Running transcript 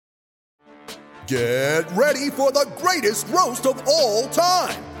Get ready for the greatest roast of all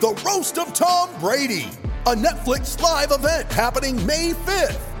time, the Roast of Tom Brady, a Netflix live event happening May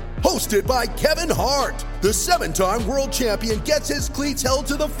 5th. Hosted by Kevin Hart, the 7-time world champion gets his cleats held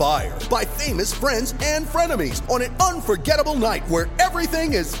to the fire by famous friends and frenemies on an unforgettable night where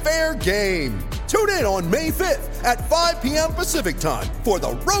everything is fair game. Tune in on May 5th at 5 p.m. Pacific time for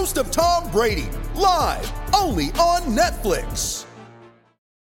the Roast of Tom Brady, live only on Netflix.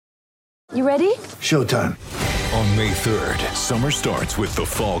 You ready? Showtime. On May 3rd, summer starts with The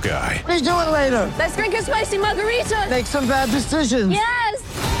Fall Guy. Let's do it later. Let's drink a spicy margarita. Make some bad decisions. Yes!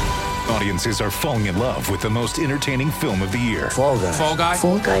 Audiences are falling in love with the most entertaining film of the year. Fall Guy. Fall Guy?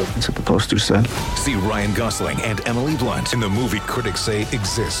 Fall guy. That's what the poster said. See Ryan Gosling and Emily Blunt in the movie critics say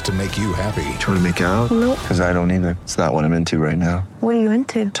exists to make you happy. Trying to make it out? Nope. Because I don't either. It's not what I'm into right now. What are you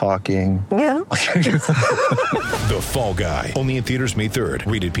into? Talking. Yeah. The Fall Guy. Only in theaters May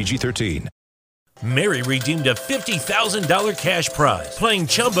 3rd. Rated PG-13. Mary redeemed a $50,000 cash prize playing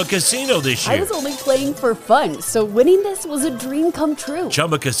Chumba Casino this year. I was only playing for fun, so winning this was a dream come true.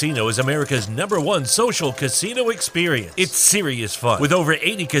 Chumba Casino is America's #1 social casino experience. It's serious fun. With over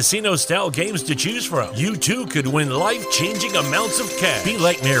 80 casino-style games to choose from, you too could win life-changing amounts of cash. Be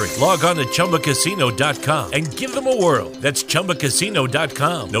like Mary. Log on to ChumbaCasino.com and give them a whirl. That's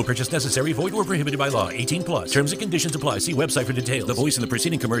ChumbaCasino.com. No purchase necessary. Void or prohibited by law. 18+. Terms and conditions apply. See website for details. The voice in the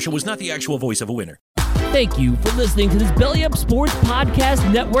preceding commercial was not the actual voice of a winner. Thank you for listening to this Belly Up Sports Podcast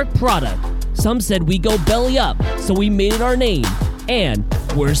Network product. Some said we go belly up, so we made it our name, and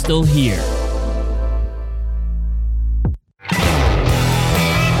we're still here.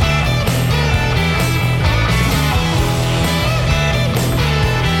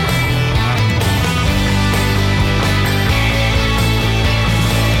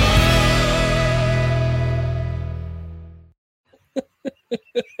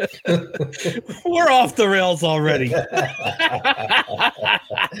 We're off the rails already.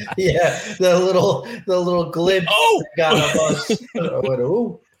 Yeah, the little glimpse got of us.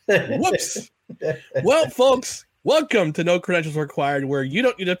 Whoops. Well, folks, welcome to No Credentials Required, where you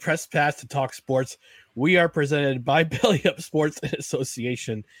don't need to press pass to talk sports. We are presented by Belly Up Sports in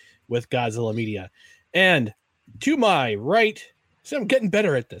association with Godzilla Media. And to my right, see, I'm getting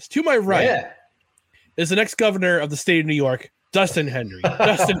better at this. To my right is the next governor of the state of New York, Dustin Henry.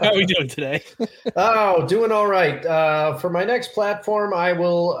 Dustin, how are we doing today? Oh, doing all right. For my next platform, I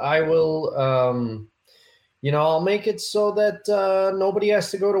will, I'll make it so that nobody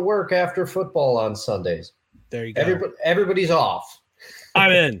has to go to work after football on Sundays. There you go. Everybody's off.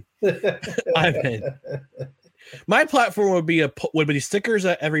 I'm in. I'm in. My platform would be stickers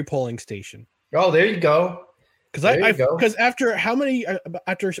at every polling station. Oh, there you go. Because after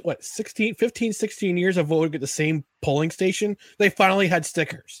 15, 16 years of voting at the same polling station, they finally had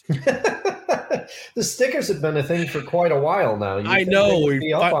stickers. The stickers have been a thing for quite a while now. I know.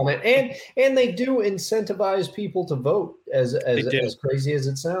 Be up on it, and they do incentivize people to vote. As crazy as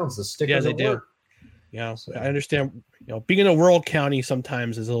it sounds, the stickers work. Do. Yeah, so. I understand. Being in a rural county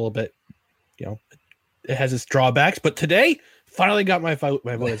sometimes is a little bit, it has its drawbacks. But today, finally got my vote.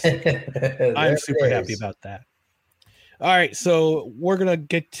 I'm super happy about that. All right, so we're gonna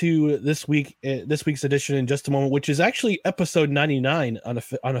get to this week's edition in just a moment, which is actually episode 99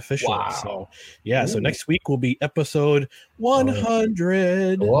 unofficially. Wow. So so next week will be episode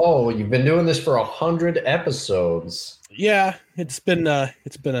 100. Whoa, you've been doing this for 100 episodes. Yeah, it's been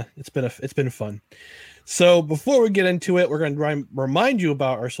fun. So before we get into it, we're going to remind you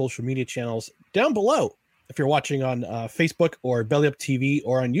about our social media channels down below. If you're watching on Facebook or Belly Up TV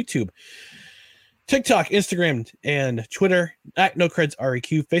or on YouTube. TikTok, Instagram, and Twitter at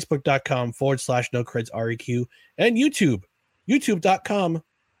NoCredsREQ, Facebook.com/NoCredsREQ, and YouTube,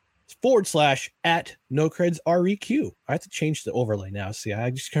 YouTube.com/at NoCredsREQ. I have to change the overlay now. See, I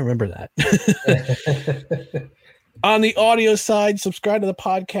just can't remember that. On the audio side, subscribe to the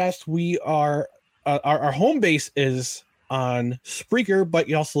podcast. We are our home base is on Spreaker, but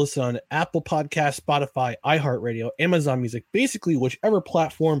you also listen on Apple Podcasts, Spotify, iHeartRadio, Amazon Music, basically whichever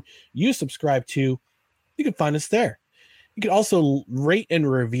platform you subscribe to, you can find us there. You can also rate and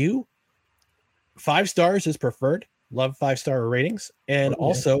review. 5 stars is preferred. Love 5-star ratings. And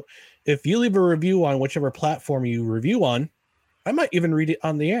also, if you leave a review on whichever platform you review on, I might even read it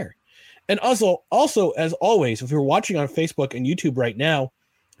on the air. And also, as always, if you're watching on Facebook and YouTube right now,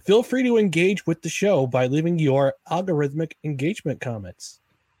 feel free to engage with the show by leaving your algorithmic engagement comments.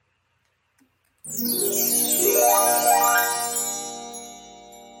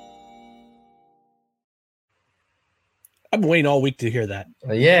 I've been waiting all week to hear that.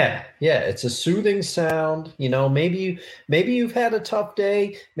 Yeah, it's a soothing sound. You know, maybe you've had a tough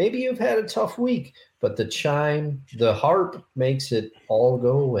day, maybe you've had a tough week, but the chime, the harp makes it all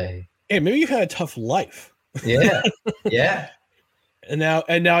go away. Hey, maybe you've had a tough life. Yeah, yeah. And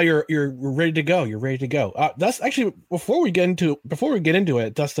now you're ready to go. You're ready to go. That's actually before we get into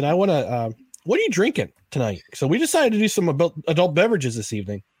it, Dustin. I want to. What are you drinking tonight? So we decided to do some adult beverages this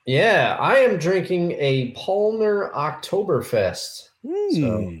evening. Yeah, I am drinking a Palmer Oktoberfest.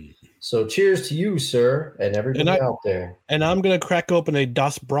 So cheers to you, sir, and everybody out there. And I'm gonna crack open a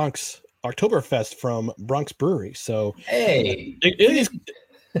Das Bronx Oktoberfest from Bronx Brewery. So hey, it is.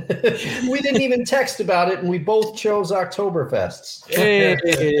 We didn't even text about it, and we both chose Oktoberfests.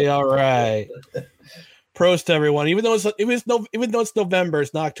 Hey, all right. Prost, everyone. Even though it's November,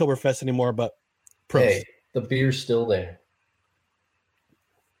 it's not Oktoberfest anymore. But prost. Hey, the beer's still there.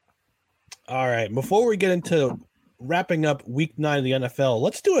 All right. Before we get into wrapping up Week 9 of the NFL,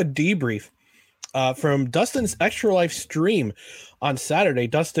 let's do a debrief from Dustin's Extra Life stream on Saturday.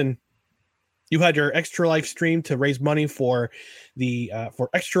 Dustin, you had your Extra Life stream to raise money for the for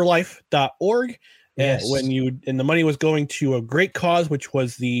extralife.org. Yes. And the money was going to a great cause, which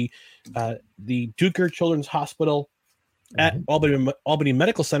was the Duker Children's Hospital at Albany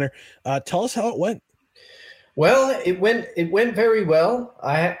Medical Center. Tell us how it went. Well, it went very well.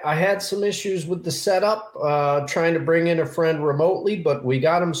 I had some issues with the setup, trying to bring in a friend remotely, but we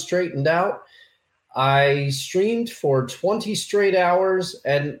got them straightened out. I streamed for 20 straight hours,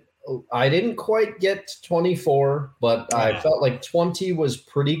 and I didn't quite get to 24, but I felt like 20 was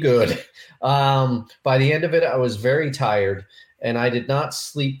pretty good. By the end of it, I was very tired, and I did not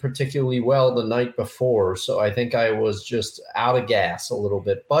sleep particularly well the night before, so I think I was just out of gas a little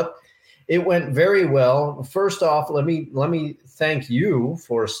bit. But it went very well. First off, let me thank you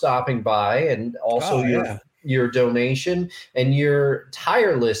for stopping by, and also your donation and your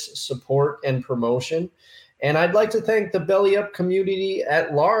tireless support and promotion. And I'd like to thank the Belly Up community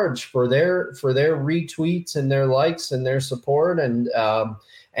at large for their retweets and their likes and their support. And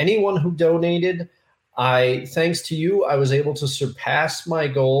anyone who donated, thanks to you, I was able to surpass my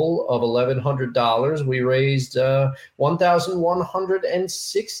goal of $1,100. We raised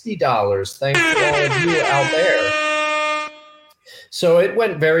 $1,160. Thanks to all of you out there. So it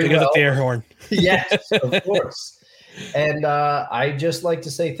went very well. The air horn. Yes, of course. And I just like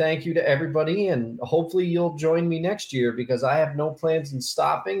to say thank you to everybody, and hopefully you'll join me next year, because I have no plans in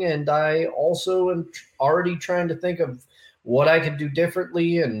stopping, and I also am already trying to think of what I could do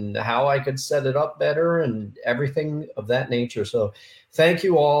differently and how I could set it up better and everything of that nature. So thank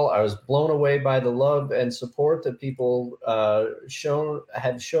you all. I was blown away by the love and support that people have shown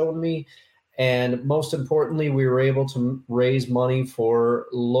me. And most importantly, we were able to raise money for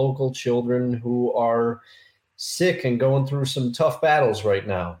local children who are sick and going through some tough battles right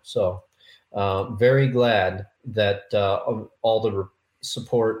now. So very glad that all the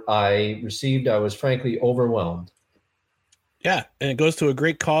support I received. I was frankly overwhelmed. Yeah, and it goes to a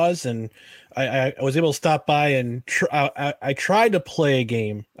great cause, and I was able to stop by and I tried to play a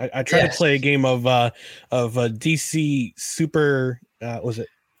game. I tried to play a game of DC Super. Was it?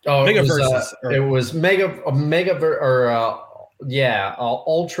 Oh, Mega it was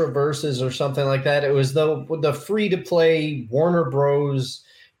Ultra Versus or something like that. It was the free to play Warner Bros.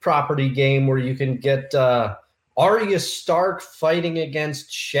 Property game where you can get Arya Stark fighting against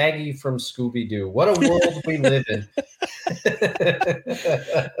Shaggy from Scooby-Doo. What a world we live in.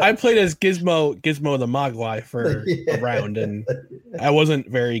 I played as Gizmo the Mogwai for a round, and I wasn't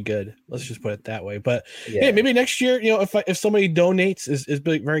very good. Let's just put it that way. But hey, maybe next year, if somebody donates, is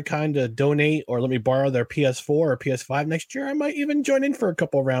very kind to donate or let me borrow their PS4 or PS5 next year, I might even join in for a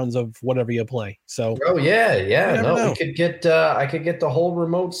couple rounds of whatever you play. So we could get I could get the whole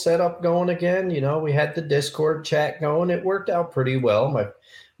remote setup going again. We had the Discord chat going. It worked out pretty well.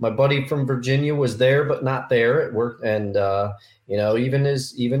 My buddy from Virginia was there, but not there. It worked, and even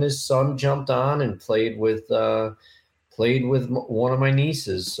his son jumped on and played with one of my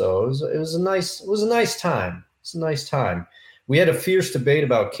nieces. So it was a nice time. It's a nice time. We had a fierce debate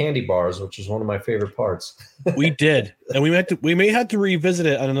about candy bars, which is one of my favorite parts. We did, and we may have to revisit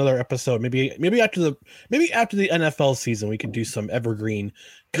it on another episode. Maybe after the NFL season, we can do some evergreen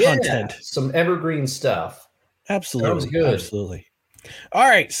content, some evergreen stuff. Absolutely, that was good. Absolutely. All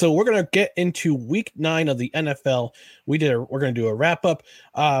right, so we're gonna get into Week 9 of the NFL. We're gonna do a wrap up.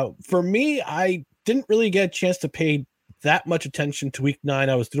 For me, I didn't really get a chance to pay that much attention to Week 9.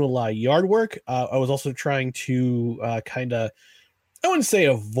 I was doing a lot of yard work. I was also trying to I wouldn't say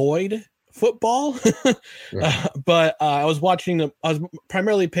avoid football, but I was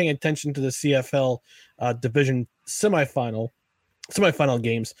primarily paying attention to the CFL division semifinal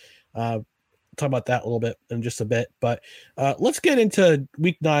games. Talk about that a little bit in just a bit, but let's get into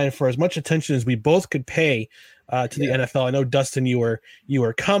week 9 for as much attention as we both could pay to the NFL. I know, Dustin, you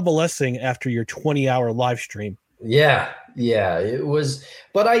were convalescing after your 20-hour live stream. Yeah, it was,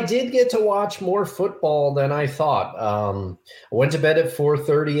 but I did get to watch more football than I thought. I went to bed at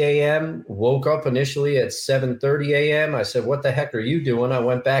 4:30 a.m., woke up initially at 7:30 a.m. I said, what the heck are you doing? I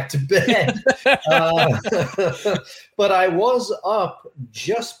went back to bed. But I was up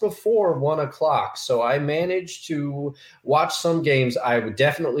just before 1 o'clock, so I managed to watch some games. I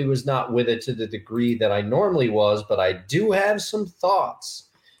definitely was not with it to the degree that I normally was, but I do have some thoughts.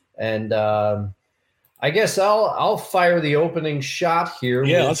 And I guess I'll fire the opening shot here.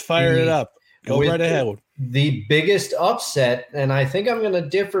 Yeah, let's fire it up. Go right ahead. The biggest upset, and I think I'm going to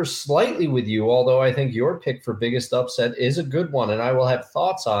differ slightly with you, although I think your pick for biggest upset is a good one, and I will have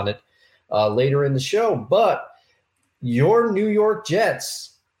thoughts on it later in the show. But your New York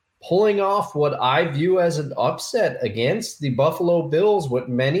Jets pulling off what I view as an upset against the Buffalo Bills, what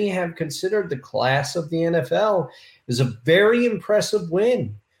many have considered the class of the NFL, is a very impressive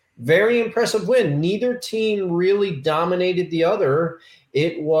win. Very impressive win. Neither team really dominated the other.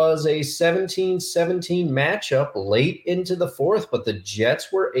 It was a 17-17 matchup late into the fourth, but the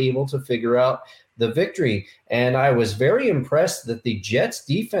Jets were able to figure out the victory. And I was very impressed that the Jets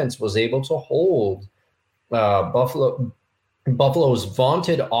defense was able to hold Buffalo's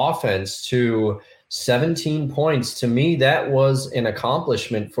vaunted offense to 17 points. To me, that was an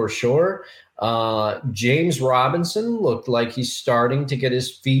accomplishment for sure. James Robinson looked like he's starting to get his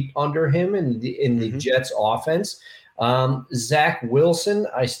feet under him in the Jets offense. Zach Wilson,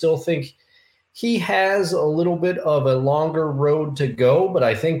 I still think he has a little bit of a longer road to go, but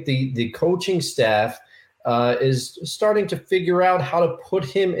I think the coaching staff is starting to figure out how to put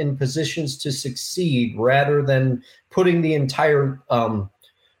him in positions to succeed rather than putting the entire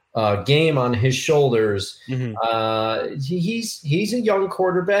game on his shoulders. He's a young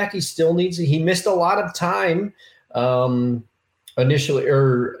quarterback. He missed a lot of time initially,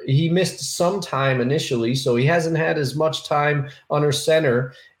 or he missed some time initially, so he hasn't had as much time under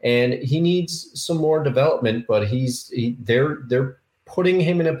center, and he needs some more development, but they're putting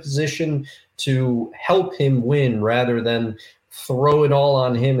him in a position to help him win rather than throw it all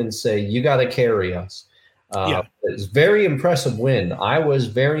on him and say, you got to carry us. It's a very impressive win. I was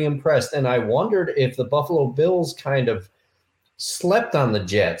very impressed, and I wondered if the Buffalo Bills kind of slept on the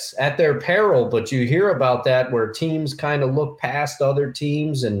Jets at their peril, but you hear about that where teams kind of look past other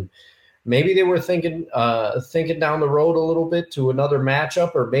teams, and maybe they were thinking down the road a little bit to another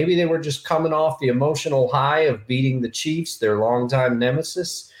matchup, or maybe they were just coming off the emotional high of beating the Chiefs, their longtime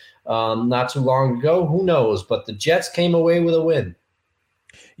nemesis, not too long ago. Who knows? But the Jets came away with a win.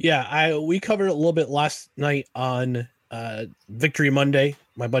 Yeah, we covered it a little bit last night on Victory Monday.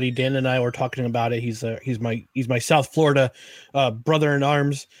 My buddy Dan and I were talking about it. He's my South Florida brother in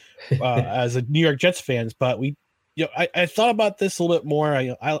arms as a New York Jets fans. But I thought about this a little bit more.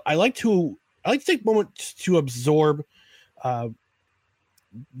 I like to take moments to absorb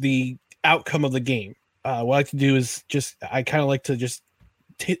the outcome of the game. What I like to do is I kind of like to just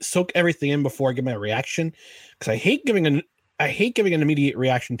soak everything in before I give my reaction, because I hate giving an immediate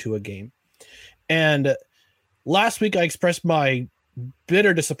reaction to a game. And last week I expressed my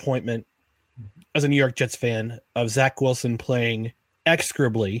bitter disappointment as a New York Jets fan of Zach Wilson playing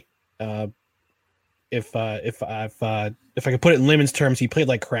execrably. If I could put it in layman's terms, he played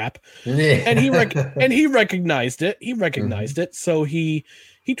like crap. And he recognized it. He recognized it. So he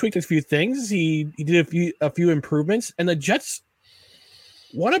tweaked a few things. He did a few improvements, and the Jets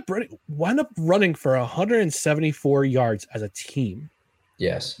wound up running for 174 yards as a team.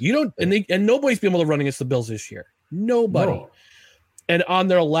 Yes. And nobody's been able to run against the Bills this year. Nobody. No. And on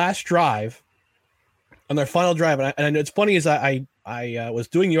their last drive, on their final drive, and it's funny is I was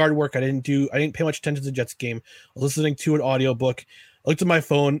doing yard work. I didn't pay much attention to the Jets game. I was listening to an audiobook. I looked at my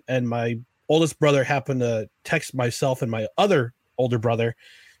phone, and my oldest brother happened to text myself and my other older brother,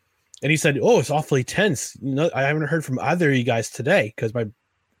 and he said, "Oh, it's awfully tense. I haven't heard from either of you guys today," because my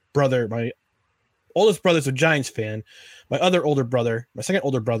oldest brother's a Giants fan. My other older brother, my second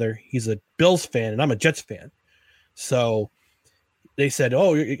older brother, he's a Bills fan, and I'm a Jets fan. So they said,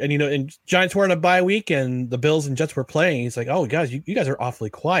 "Oh, and Giants were on a bye week, and the Bills and Jets were playing." He's like, "Oh, guys, you guys are awfully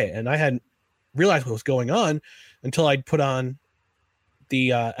quiet," and I hadn't realized what was going on until I'd put on the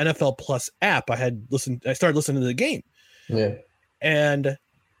NFL Plus app. I started listening to the game, and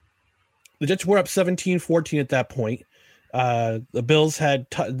the Jets were up 17-14 at that point. The Bills had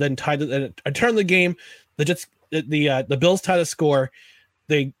then tied it. I turned the game. The Jets, the Bills tied the score.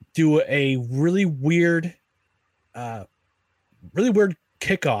 they do a really weird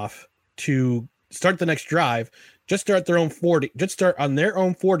kickoff to start the next drive. Just start their own 40. Just start on their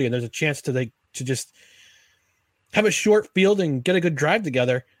own 40, and there's a chance to just have a short field and get a good drive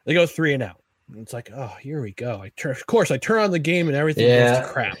together. They go 3 and out. And it's like, oh, here we go. I turn on the game and everything goes to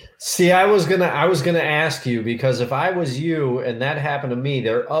crap. See, I was gonna ask you, because if I was you and that happened to me,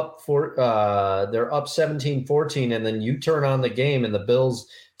 they're up 17-14, and then you turn on the game and the Bills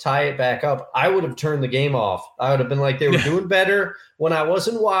tie it back up, I would have turned the game off. I would have been like, they were doing better when I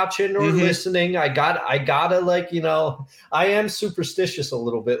wasn't watching or listening. I gotta, like, you know, I am superstitious a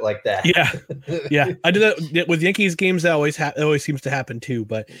little bit like that. Yeah. I do that with Yankees games. That always seems to happen too.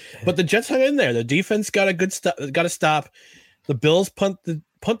 But the Jets hung in there. The defense got a stop. The Bills punt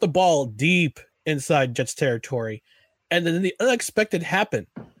the ball deep inside Jets territory, and then the unexpected happened.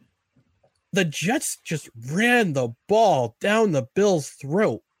 The Jets just ran the ball down the Bills'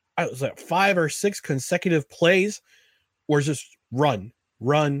 throat. It was like 5 or 6 consecutive plays were just run,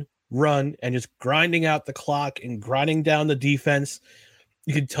 and just grinding out the clock and grinding down the defense.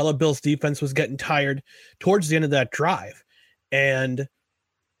 You could tell the Bills' defense was getting tired towards the end of that drive. And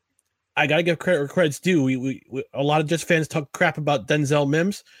I got to give credit where credit's due. We a lot of Jets fans talk crap about Denzel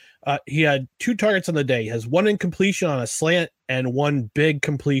Mims. He had 2 targets on the day. He has 1 incompletion on a slant and 1 big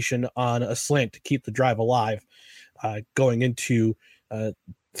completion on a slant to keep the drive alive, going into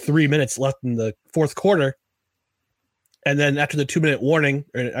 3 minutes left in the fourth quarter. And then after the 2-minute warning,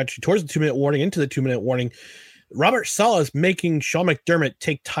 or actually towards the 2-minute warning, into the 2-minute warning, Robert Saleh is making Sean McDermott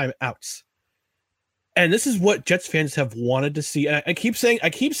take timeouts. And this is what Jets fans have wanted to see. And I keep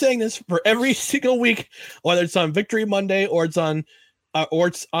saying this for every single week, whether it's on Victory Monday or it's on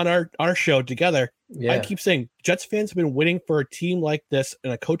our show together. Yeah. I keep saying Jets fans have been waiting for a team like this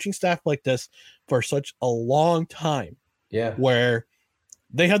and a coaching staff like this for such a long time. Yeah. Where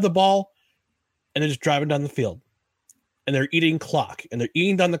they have the ball and they're just driving down the field and they're eating clock and they're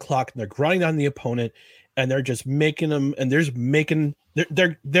eating down the clock and they're grinding down the opponent and they're just making them, and they're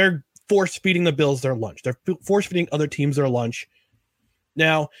force feeding the Bills their lunch. They're force feeding other teams their lunch.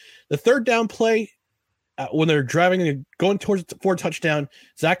 Now, the third down play, when they're driving and going towards for a touchdown,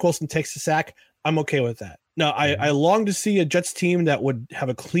 Zach Wilson takes the sack. I'm okay with that. Now, I long to see a Jets team that would have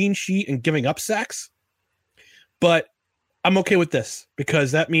a clean sheet and giving up sacks, but I'm okay with this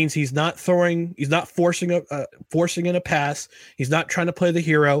because that means he's not forcing in a pass. He's not trying to play the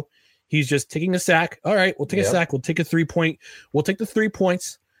hero. He's just taking a sack. All right, we'll take a sack. We'll take a 3-point. We'll take the 3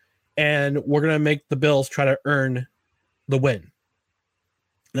 points, and we're going to make the Bills try to earn the win. And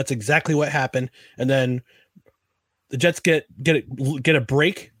that's exactly what happened. And then the Jets get a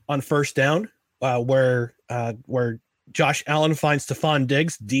break on first down, where Josh Allen finds Stephon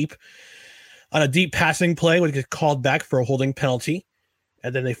Diggs deep on a deep passing play, would get called back for a holding penalty,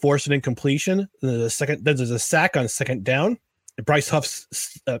 and then they force an incompletion. Then there's a sack on second down. Bryce Huff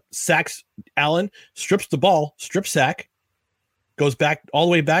sacks Allen, strips the ball, strip sack, goes back all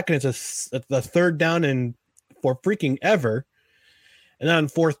the way back, and it's the third down and for freaking ever. And then on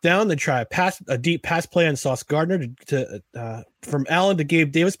fourth down, they try a deep pass play on Sauce Gardner from Allen to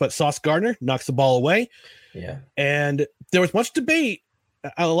Gabe Davis, but Sauce Gardner knocks the ball away. Yeah, and there was much debate.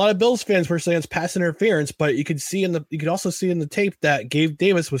 A lot of Bills fans were saying it's pass interference, but you could also see in the tape that Gabe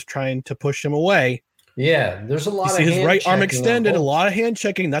Davis was trying to push him away. Yeah, there's a lot of his right arm extended, a lot of hand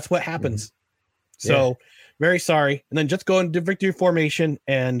checking. That's what happens. Mm-hmm. So very sorry. And then just go into victory formation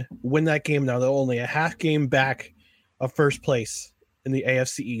and win that game. Now they're only a half game back of first place in the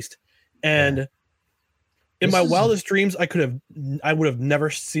AFC East. And in my wildest dreams, I would have never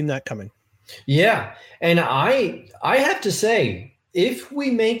seen that coming. Yeah. And I have to say, if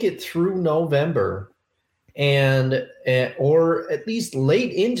we make it through November or at least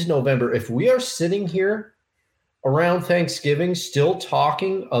late into November, if we are sitting here around Thanksgiving still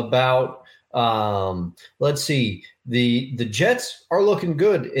talking about, let's see, the Jets are looking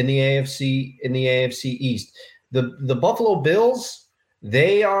good in the AFC East. The Buffalo Bills,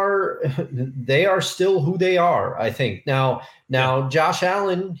 they are still who they are, I think. Now Josh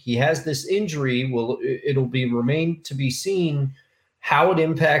Allen, he has this injury. It'll remain to be seen how it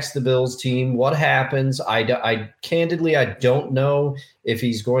impacts the Bills team, what happens. I candidly, I don't know if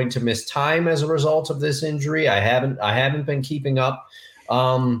he's going to miss time as a result of this injury. I haven't been keeping up.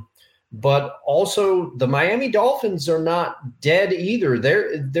 But also the Miami Dolphins are not dead either.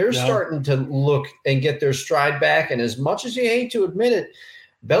 They're starting to look and get their stride back. And as much as you hate to admit it,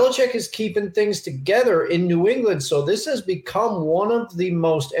 Belichick is keeping things together in New England. So this has become one of the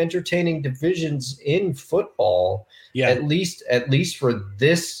most entertaining divisions in football. Yeah. At least for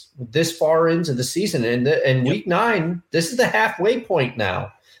this far into the season. And week 9, this is the halfway point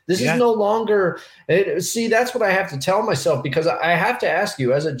now. This is no longer – see, that's what I have to tell myself, because I have to ask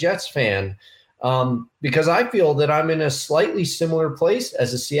you as a Jets fan, because I feel that I'm in a slightly similar place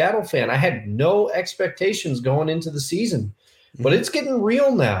as a Seattle fan. I had no expectations going into the season. But it's getting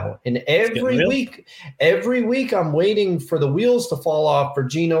real now. And every week I'm waiting for the wheels to fall off for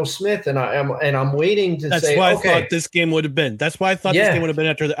Geno Smith, and I'm waiting to That's say, why okay. I thought this game would have been. That's why I thought this game would have been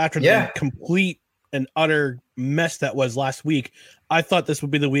after the complete and utter mess that was last week. I thought this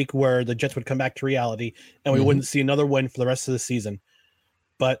would be the week where the Jets would come back to reality and we wouldn't see another win for the rest of the season.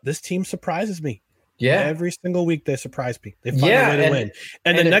 But this team surprises me. Yeah. Every single week they surprise me. They find a way to win.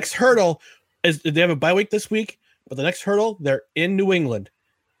 And the next hurdle is they have a bye week this week. But the next hurdle, they're in New England.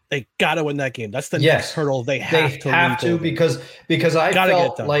 They got to win that game. That's the next hurdle they have to because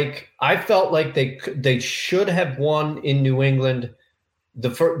I felt like they should have won in New England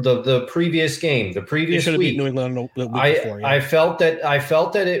the previous game, the previous week. Beat New England the week before. I felt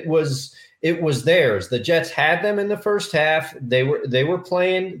that it was theirs. The Jets had them in the first half. They were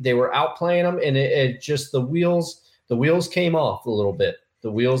outplaying them, and it just the wheels came off a little bit.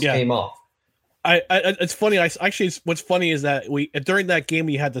 The wheels came off. It's funny. What's funny is that during that game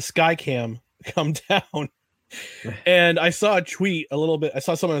we had the sky cam come down, and I saw a tweet a little bit. I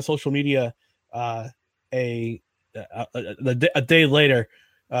saw someone on social media a day later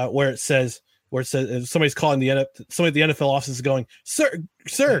where it says somebody's calling somebody at the NFL office is going, sir,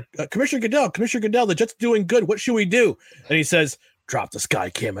 Commissioner Goodell, the Jets doing good. What should we do? And he says, drop the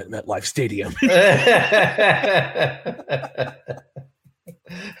sky cam at MetLife Stadium.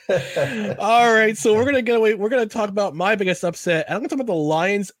 All right, so we're gonna get away. We're gonna talk about my biggest upset. I'm gonna talk about the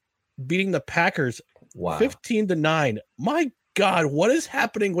Lions beating the Packers 15-9. My God, what is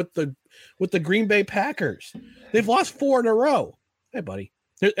happening with the Green Bay Packers? They've lost 4 in a row. Hey, buddy.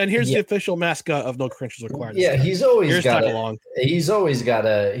 And here's the official mascot of No Credentials Required. Yeah, he's always got to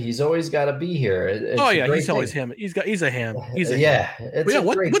be here. He's always him. He's a ham.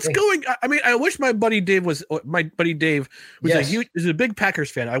 What's going? I mean, I wish my buddy Dave was a big Packers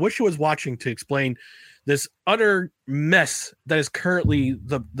fan. I wish he was watching to explain this utter mess that is currently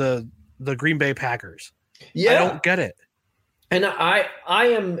the Green Bay Packers. Yeah, I don't get it. And I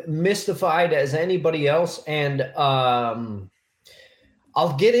am mystified as anybody else, and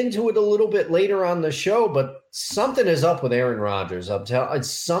I'll get into it a little bit later on the show, but something is up with Aaron Rodgers. I'm telling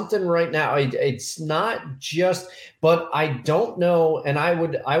it's something right now. It's not just, but I don't know. And I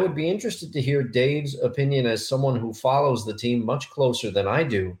would be interested to hear Dave's opinion as someone who follows the team much closer than I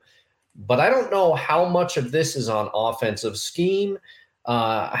do. But I don't know how much of this is on offensive scheme,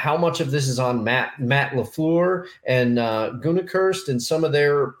 how much of this is on Matt LaFleur and Gutekunst and some of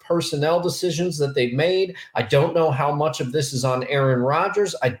their personnel decisions that they've made. I don't know how much of this is on Aaron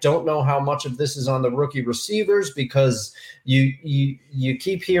Rodgers. I don't know how much of this is on the rookie receivers, because you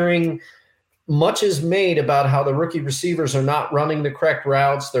keep hearing much is made about how the rookie receivers are not running the correct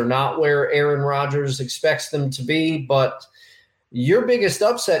routes. They're not where Aaron Rodgers expects them to be. But your biggest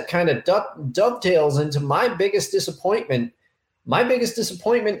upset kind of dovetails into my biggest disappointment. My biggest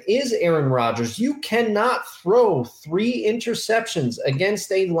disappointment is Aaron Rodgers. You cannot throw 3 interceptions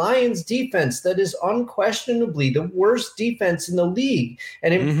against a Lions defense that is unquestionably the worst defense in the league.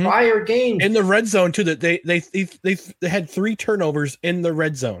 And in prior games, in the red zone too, that they had 3 turnovers in the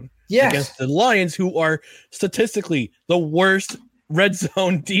red zone against the Lions, who are statistically the worst red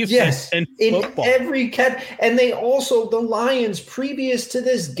zone defense in football. Every catch. And they also, the Lions, previous to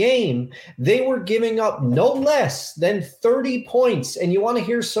this game, they were giving up no less than 30 points. And you want to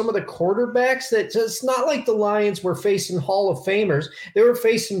hear some of the quarterbacks that it's not like the Lions were facing Hall of Famers. They were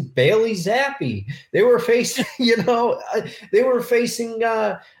facing Bailey Zappi. They were facing,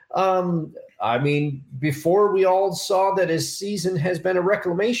 I mean, before we all saw that his season has been a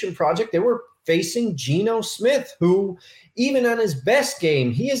reclamation project, they were facing Geno Smith, who, even on his best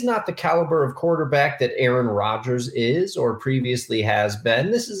game, he is not the caliber of quarterback that Aaron Rodgers is or previously has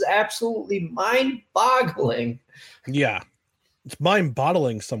been. This is absolutely mind-boggling. Yeah. It's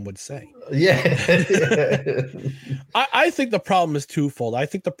mind-boggling, some would say. Yeah. I think the problem is twofold. I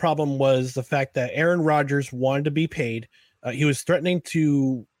think the problem was the fact that Aaron Rodgers wanted to be paid. He was threatening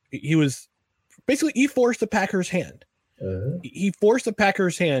to – he forced the Packers' hand. He forced the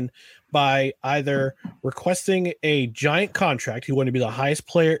Packers' hand by either requesting a giant contract. He wanted to be the highest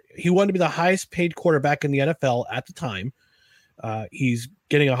player. He wanted to be the highest paid quarterback in the NFL at the time. He's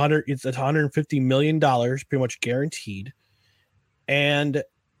getting $150 million, pretty much guaranteed. And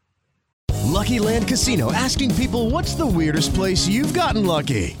Lucky Land Casino, asking people, what's the weirdest place you've gotten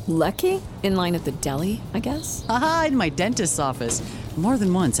lucky? Lucky? In line at the deli, I guess? Aha, in my dentist's office. More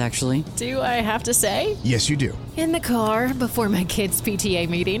than once, actually. Do I have to say? Yes, you do. In the car before my kids' PTA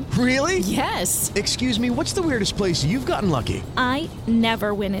meeting. Really? Yes. Excuse me, what's the weirdest place you've gotten lucky? I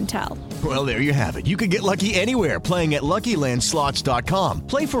never win and tell. Well, there you have it. You can get lucky anywhere, playing at LuckyLandSlots.com.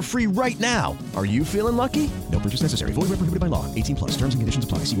 Play for free right now. Are you feeling lucky? No purchase necessary. Void where prohibited by law. 18 plus. Terms and conditions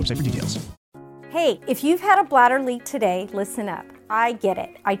apply. See website for details. Hey, if you've had a bladder leak today, listen up. I get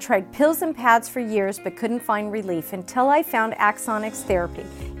it. I tried pills and pads for years but couldn't find relief until I found Axonics Therapy.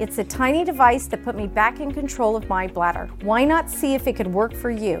 It's a tiny device that put me back in control of my bladder. Why not see if it could work for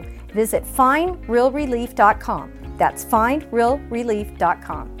you? Visit findrealrelief.com. That's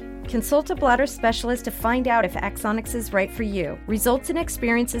findrealrelief.com. Consult a bladder specialist to find out if Axonics is right for you. Results and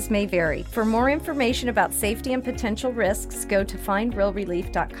experiences may vary. For more information about safety and potential risks, go to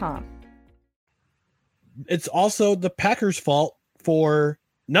findrealrelief.com. It's also the Packers' fault for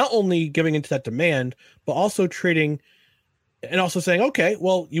not only giving into that demand, but also trading and also saying, okay,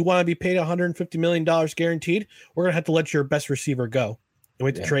 well, you want to be paid $150 million guaranteed. We're going to have to let your best receiver go. And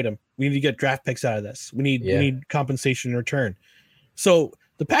we have to trade him. We need to get draft picks out of this. We need compensation in return. So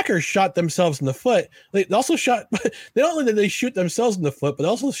the Packers shot themselves in the foot. They also shot, not only did they shoot themselves in the foot, but they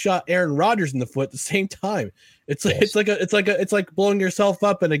also shot Aaron Rodgers in the foot at the same time. It's like blowing yourself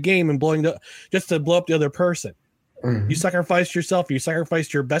up in a game and just to blow up the other person. Mm-hmm. You sacrificed yourself. You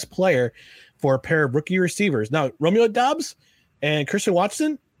sacrificed your best player for a pair of rookie receivers. Now, Romeo Doubs and Christian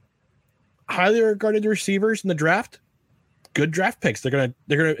Watson, highly regarded receivers in the draft. Good draft picks. They're gonna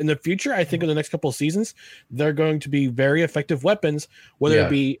in the future. I think in the next couple of seasons, they're going to be very effective weapons. Whether it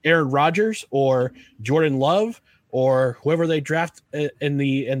be Aaron Rodgers or Jordan Love or whoever they draft in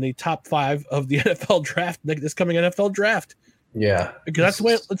the top 5 of the NFL draft, this coming NFL draft. Yeah, because that's the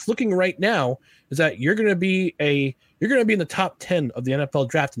way it's looking right now. Is that you're going to be in the top 10 of the NFL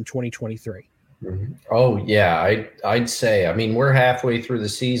draft in 2023. Mm-hmm. Oh yeah, I'd say. I mean, we're halfway through the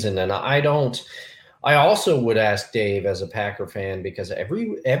season, and I also would ask Dave as a Packer fan, because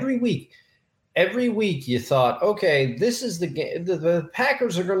every week you thought, okay, this is the game. The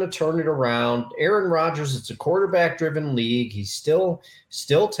Packers are going to turn it around. Aaron Rodgers, it's a quarterback-driven league. He's still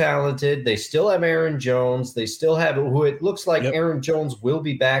talented. They still have Aaron Jones. They still have who it looks like Aaron Jones will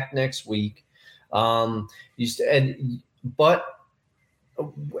be back next week. But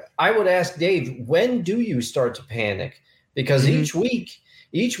I would ask Dave, when do you start to panic? Because each week,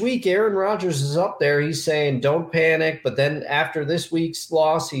 Aaron Rodgers is up there. He's saying, don't panic. But then after this week's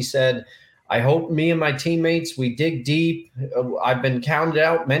loss, he said, I hope me and my teammates, we dig deep. I've been counted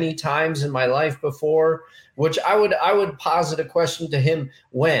out many times in my life before, which I would posit a question to him.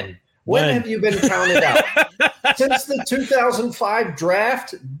 When have you been counted out? Since the 2005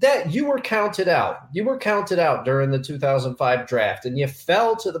 draft, that you were counted out. You were counted out during the 2005 draft, and you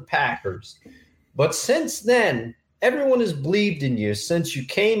fell to the Packers. But since then, everyone has believed in you since you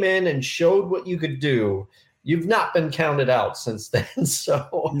came in and showed what you could do. You've not been counted out since then.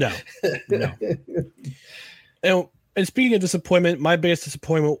 So no. And speaking of disappointment, my biggest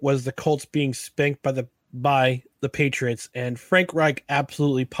disappointment was the Colts being spanked by the Patriots, and Frank Reich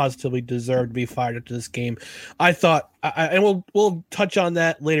absolutely positively deserved to be fired after this game. I thought, and we'll touch on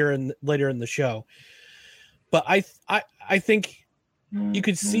that later in the show. But I think you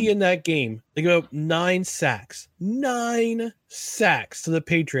could see in that game, they go 9 sacks to the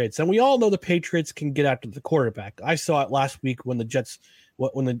Patriots. And we all know the Patriots can get after the quarterback. I saw it last week when the Jets,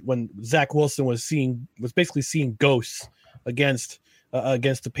 when Zach Wilson was basically seeing ghosts against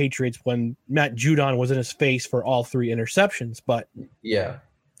the Patriots when Matt Judon was in his face for all 3 interceptions. But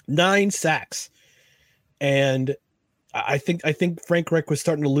 9 sacks. And I think Frank Reich was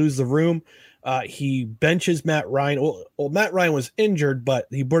starting to lose the room. He benches Matt Ryan. Well, Matt Ryan was injured, but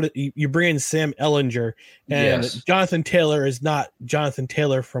you bring in Sam Ehlinger, and Jonathan Taylor is not Jonathan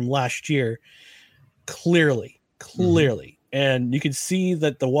Taylor from last year. Clearly, and you can see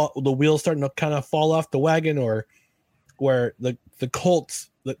that the wheels starting to kind of fall off the wagon, or where the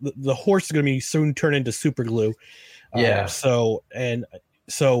Colts, the horse is going to be soon turned into super glue. So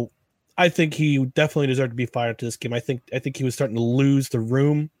I think he definitely deserved to be fired to this game. I think he was starting to lose the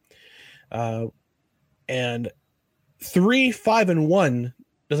room. And 3-5-1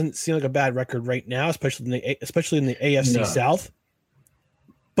 doesn't seem like a bad record right now, especially in the AFC South.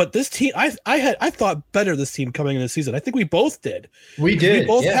 But this team, I thought better this team coming into the season. I think we both did. We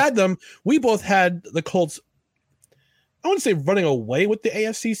both had them. We both had the Colts. I wouldn't say running away with the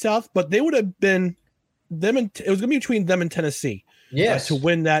AFC South, but they would have been them, and it was going to be between them and Tennessee. Yes, to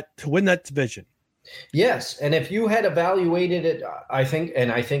win that division. Yes, and if you had evaluated it, I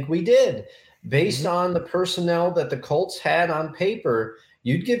think we did, based on the personnel that the Colts had on paper,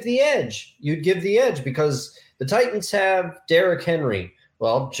 you'd give the edge. You'd give the edge because the Titans have Derrick Henry.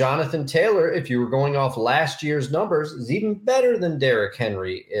 Well, Jonathan Taylor, if you were going off last year's numbers, is even better than Derrick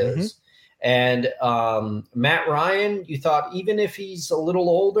Henry is. And Matt Ryan, you thought even if he's a little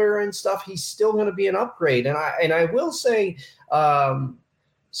older and stuff, he's still going to be an upgrade. And I will say,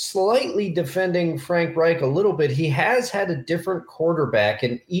 slightly defending Frank Reich a little bit, he has had a different quarterback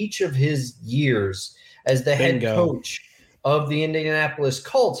in each of his years as the head coach of the Indianapolis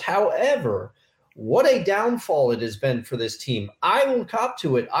Colts. However, what a downfall it has been for this team. I will cop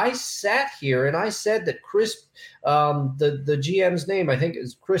to it. I sat here and I said that Chris, the GM's name, I think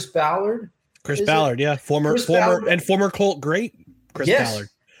is Chris Ballard. Chris Ballard, yeah. Former Colt great Chris Ballard.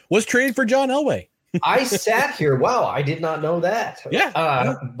 Was traded for John Elway. I sat here. Wow, I did not know that.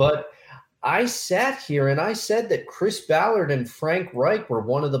 Yeah. But I sat here and I said that Chris Ballard and Frank Reich were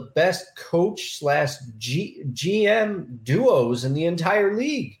one of the best coach/GM duos in the entire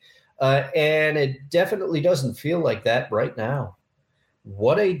league. And it definitely doesn't feel like that right now.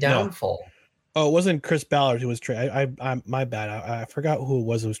 What a downfall. No. Oh, it wasn't Chris Ballard who was traded. I my bad. I forgot who it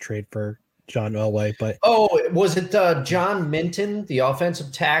was traded for John Elway, but was it John Minton, the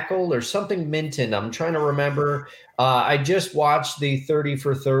offensive tackle, or something Minton? I'm trying to remember. I just watched the 30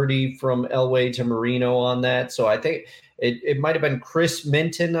 for 30 from Elway to Marino on that, so I think it might have been Chris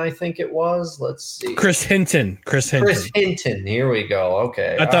Minton. I think it was. Let's see, Chris Hinton. Here we go.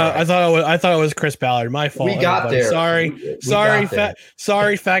 Okay, I thought it was Chris Ballard. My fault. We got everybody. there.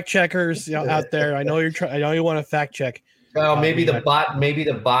 Sorry, fact checkers out there. I know you want to fact check. Well, maybe the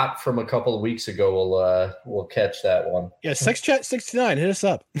bot from a couple of weeks ago will catch that one. Yeah, SexChat 69, hit us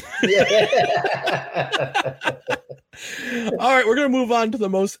up. All right, we're gonna move on to the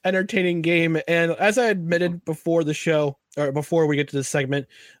most entertaining game. And as I admitted before the show, or before we get to this segment,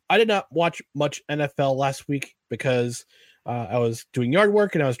 I did not watch much NFL last week because I was doing yard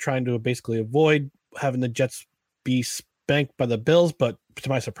work and I was trying to basically avoid having the Jets be spanked by the Bills, but to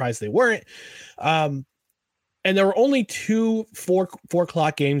my surprise, they weren't. And there were only two 4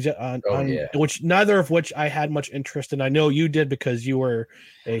 o'clock games which neither of which I had much interest in. I know you did because you were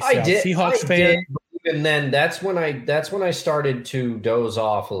a Seahawks fan. Even then, that's when I started to doze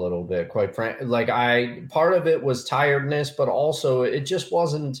off a little bit. Quite frankly, part of it was tiredness, but also it just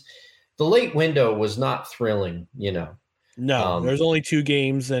wasn't. The late window was not thrilling. No, there's only two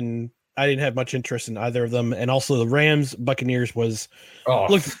games, and I didn't have much interest in either of them. And also, the Rams Buccaneers looked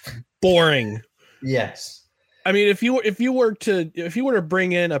boring. Yes. I mean, if you were to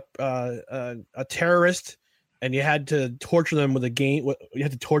bring in a terrorist and you had to torture them with a game, you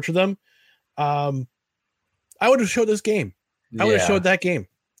had to torture them. I would have showed this game. I would have showed that game.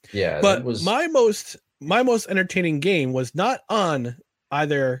 Yeah, but my most entertaining game was not on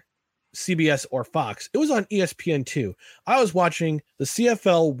either CBS or Fox. It was on ESPN2. I was watching the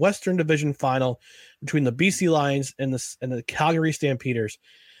CFL Western Division Final between the BC Lions and the Calgary Stampeders.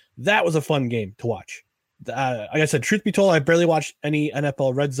 That was a fun game to watch. Like I said, truth be told, I barely watched any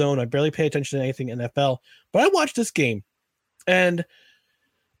NFL Red Zone. I barely pay attention to anything NFL, but I watched this game and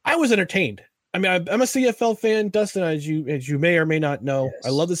I was entertained. I mean, I'm a CFL fan, Dustin, as you may or may not know. Yes. I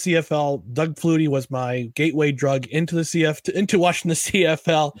love the CFL. Doug Flutie was my gateway drug into into watching the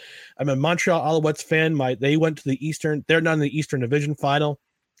CFL. I'm a Montreal Alouettes fan. They went to the Eastern. They're not in the Eastern Division Final.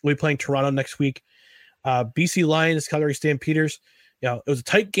 We'll be playing Toronto next week. BC Lions, Calgary Stampeders. It was a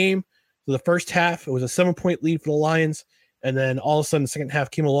tight game. For the first half, it was a 7-point lead for the Lions, and then all of a sudden, the second half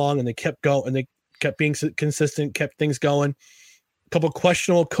came along, and they kept going, and they kept being consistent, kept things going. A couple of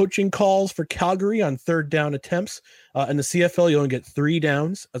questionable coaching calls for Calgary on third down attempts. In the CFL, you only get 3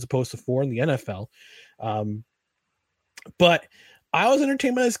 downs as opposed to 4 in the NFL. But I was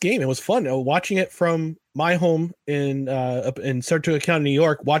entertained by this game. It was fun. Watching it from my home in Saratoga County, New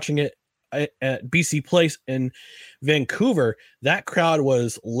York, watching it at BC Place in Vancouver, that crowd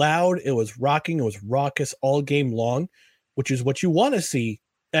was loud. It was rocking. It was raucous all game long, which is what you want to see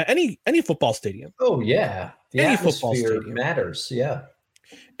at any football stadium. Oh yeah, any football stadium matters. Yeah,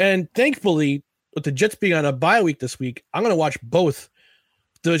 and thankfully, with the Jets being on a bye week this week, I'm going to watch both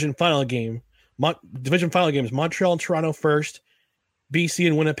division final games. Montreal and Toronto first, BC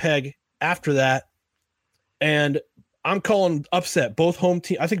and Winnipeg after that, and I'm calling upset. Both home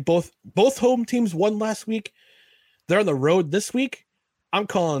team. I think both home teams won last week. They're on the road this week. I'm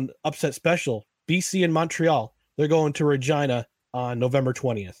calling upset special. BC and Montreal. They're going to Regina on November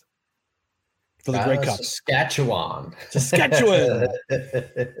 20th for the Grey Cup. Saskatchewan.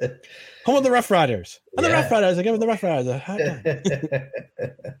 Home of the Rough Riders. The Rough Riders. I give them the Rough Riders.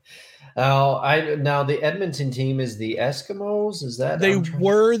 Now the Edmonton team is the Eskimos. Is that they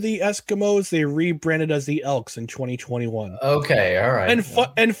were the Eskimos? They rebranded as the Elks in 2021. Okay, all right.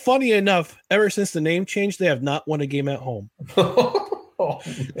 And funny enough, ever since the name change, they have not won a game at home. Oh,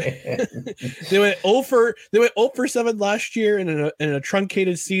 man. They went 0 for 7 last year in a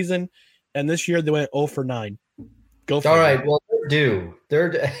truncated season, and this year they went 0 for 9. Go for it. All right. Well, they're due. They're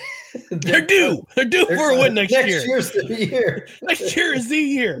due for a win next year. Next year's the year. Next year is the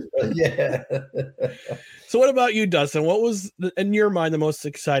year. Yeah. So what about you, Dustin? What was, in your mind, the most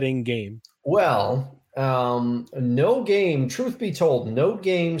exciting game? Well, no game, truth be told, no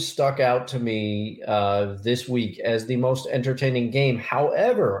game stuck out to me this week as the most entertaining game.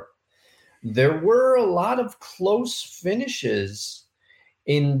 However, there were a lot of close finishes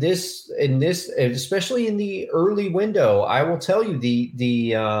in this, especially in the early window. I will tell you,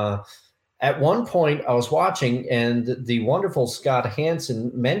 the at one point I was watching, and the wonderful Scott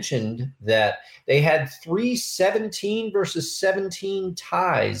Hansen mentioned that they had 3 17 versus 17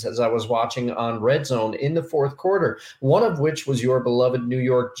 ties as I was watching on Red Zone in the fourth quarter, one of which was your beloved New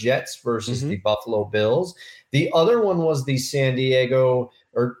York Jets versus the Buffalo Bills. The other one was the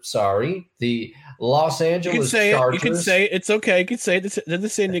the Los Angeles Chargers. You can say it. It's okay. You can say they're the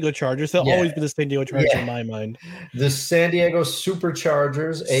San Diego Chargers. They'll always be the San Diego Chargers in my mind. The San Diego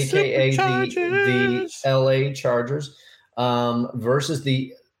Superchargers, aka the LA Chargers, versus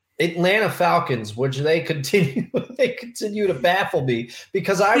the Atlanta Falcons, which they continue to baffle me,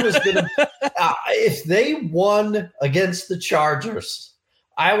 because I was gonna if they won against the Chargers,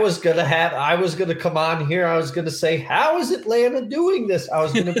 I was gonna come on here. I was gonna say, how is Atlanta doing this? I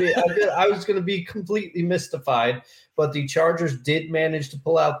was gonna be completely mystified. But the Chargers did manage to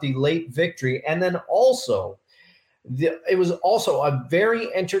pull out the late victory, and then also it was also a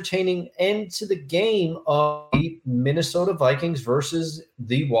very entertaining end to the game of the Minnesota Vikings versus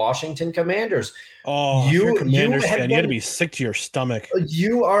the Washington Commanders. Oh, you're a Commanders fan. You got to be sick to your stomach.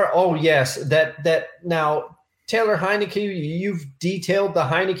 You are. Oh yes, that now. Taylor Heineke, you've detailed the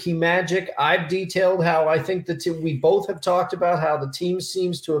Heineke magic. I've detailed how I think we both have talked about how the team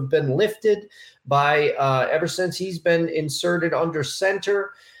seems to have been lifted by ever since he's been inserted under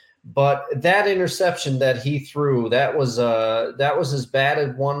center. But that interception that he threw, that was as bad a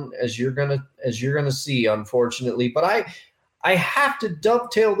one as you're gonna see, unfortunately. But I have to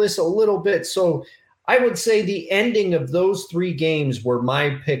dovetail this a little bit. So I would say the ending of those 3 games were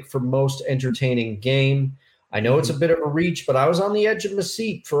my pick for most entertaining game. I know it's a bit of a reach, but I was on the edge of my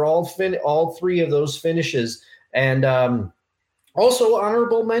seat for all 3 of those finishes. And also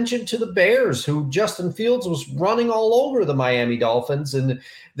honorable mention to the Bears, who Justin Fields was running all over the Miami Dolphins. And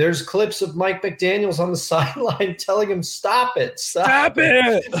there's clips of Mike McDaniels on the sideline telling him, stop it.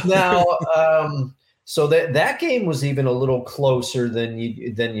 Now, so that game was even a little closer than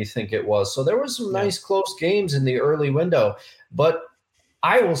you think it was. So there was some nice close games in the early window. But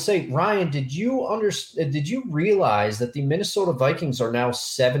I will say, Ryan, did you realize that the Minnesota Vikings are now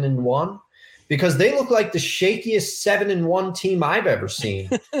 7-1? Because they look like the shakiest 7-1 team I've ever seen.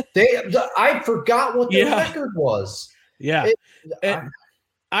 I forgot what their record was. Yeah.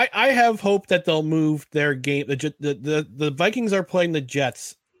 I have hope that they'll move their game. The Vikings are playing the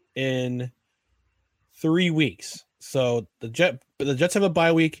Jets in 3 weeks. So the Jets have a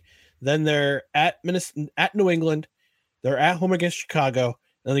bye week. Then they're at New England. They're at home against Chicago.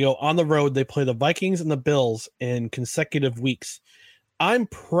 Then they go on the road. They play the Vikings and the Bills in consecutive weeks. I'm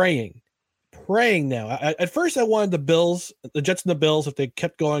praying now. At first, I wanted the Jets and the Bills, if they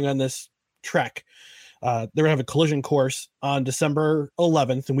kept going on this trek, they're going to have a collision course on December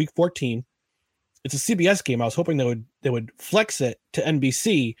 11th in Week 14. It's a CBS game. I was hoping they would flex it to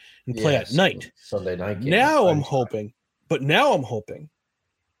NBC and play at night. Sunday night game. Now I'm hoping that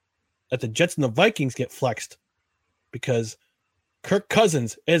the Jets and the Vikings get flexed, because Kirk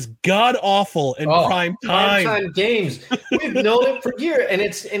Cousins is god awful in prime time games. We've known it for years,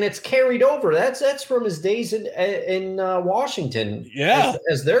 and it's carried over. That's from his days in Washington. Yeah,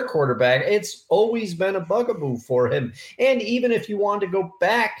 as their quarterback, it's always been a bugaboo for him. And even if you want to go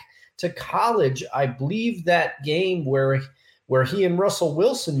back to college, I believe that game where he and Russell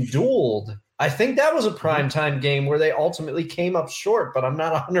Wilson dueled, I think that was a primetime game where they ultimately came up short, but I'm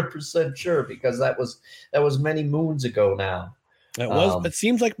not 100% sure, because that was many moons ago now. It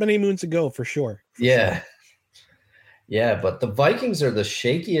seems like many moons ago for sure. Yeah. But the Vikings are the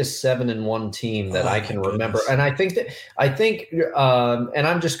shakiest 7-1 team that I can remember. And I think and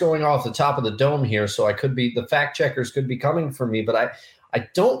I'm just going off the top of the dome here, so the fact checkers could be coming for me, but I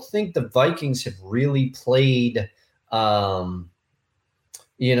don't think the Vikings have really played,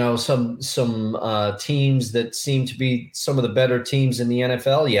 some teams that seem to be some of the better teams in the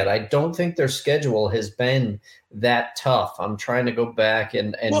NFL yet. I don't think their schedule has been that tough. I'm trying to go back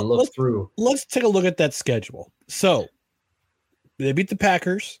and look through. Let's take a look at that schedule. So they beat the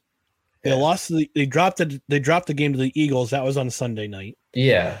Packers. They lost. They dropped the game to the Eagles. That was on Sunday night.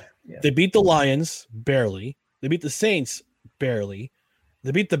 Yeah. They beat the Lions barely. They beat the Saints barely.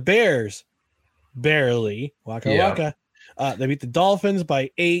 They beat the Bears barely. Waka waka. They beat the Dolphins by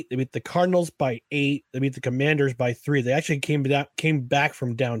 8. They beat the Cardinals by 8. They beat the Commanders by 3. They actually came back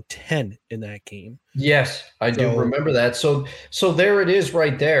from down 10 in that game. Yes, I do remember that. So there it is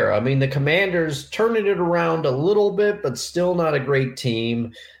right there. I mean, the Commanders turning it around a little bit, but still not a great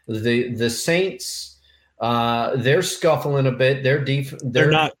team. The Saints, they're scuffling a bit.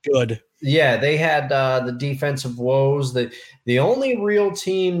 They're not good. Yeah, they had the defensive woes. The only real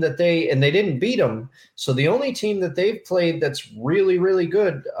team that they didn't beat them. So the only team that they've played that's really, really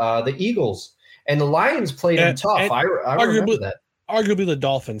good, the Eagles. And the Lions played them tough. I remember that. Arguably the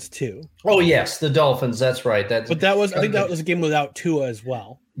Dolphins too. Oh yes, the Dolphins. That's right. I think that was a game without Tua as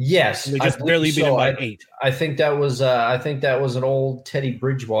well. Yes, and they just barely beat him by 8. I think that was an old Teddy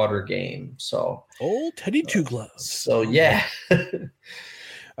Bridgewater game. So old Teddy Two Gloves. So yeah.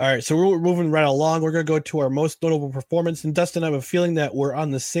 All right, so we're moving right along. We're going to go to our most notable performance. And Dustin, I have a feeling that we're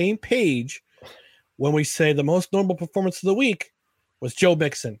on the same page when we say the most notable performance of the week was Joe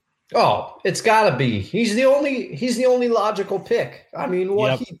Mixon. Oh, it's got to be. He's the only logical pick. I mean,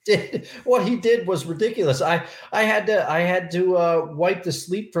 what he did was ridiculous. I had to wipe the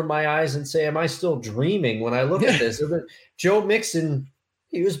sleep from my eyes and say, am I still dreaming when I look at this? Joe Mixon,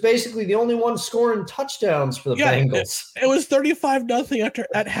 he was basically the only one scoring touchdowns for the Bengals. It was 35-0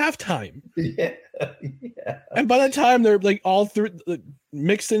 at halftime. Yeah. And by the time they're like all through,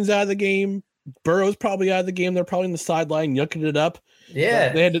 Mixon's out of the game, Burrow's probably out of the game. They're probably on the sideline yucking it up.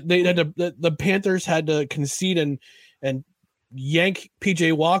 Yeah, the Panthers had to concede and yank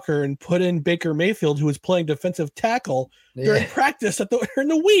PJ Walker and put in Baker Mayfield, who was playing defensive tackle during practice during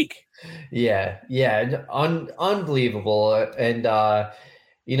the week. Yeah, unbelievable. And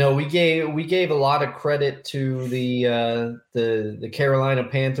we gave a lot of credit to the Carolina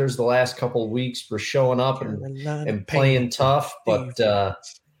Panthers the last couple of weeks for showing up and playing tough, but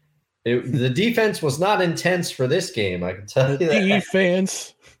the defense was not intense for this game. I can tell you that. The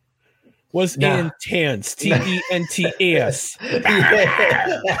defense was intense. TENTS.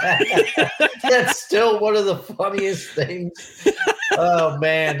 That's still one of the funniest things. Oh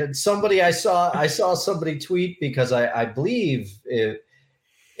man! And I saw somebody tweet, because I believe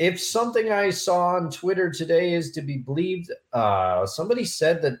if something I saw on Twitter today is to be believed, somebody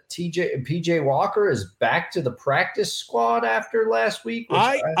said that PJ Walker is back to the practice squad after last week. Sam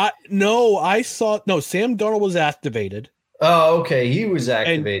Darnold was activated. Oh, okay, he was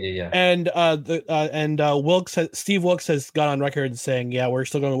activated. And Steve Wilkes has got on record saying, we're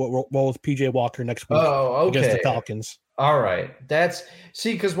still going to roll with PJ Walker next week against the Falcons. All right.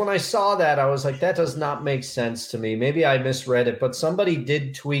 Because when I saw that, I was like, that does not make sense to me. Maybe I misread it, but somebody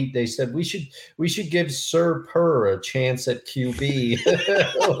did tweet. They said we should give Sir Purr a chance at QB,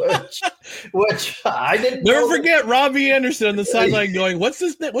 which I didn't. Never forget Robbie Anderson on the sideline going, "What's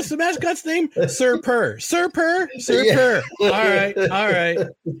the mascot's name? Sir Purr. Sir Purr. Sir Purr. All right.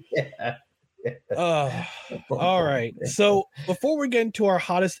 Yeah. All right. So before we get into our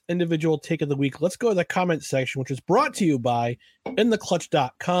hottest individual take of the week, let's go to the comment section, which is brought to you by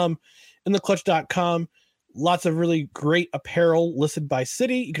InTheClutch.com. InTheClutch.com, lots of really great apparel listed by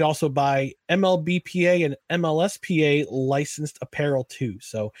city. You can also buy MLBPA and MLSPA licensed apparel too.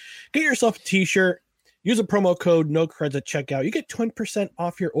 So get yourself a t-shirt, use a promo code NOCREDS at checkout. You get 20%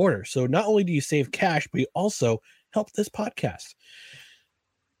 off your order. So not only do you save cash, but you also help this podcast.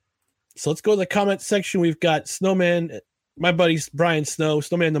 So let's go to the comment section. We've got Snowman, my buddy Brian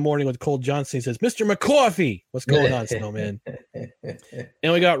Snowman in the morning with Cole Johnson. He says, Mr. McCoffee, what's going on, Snowman?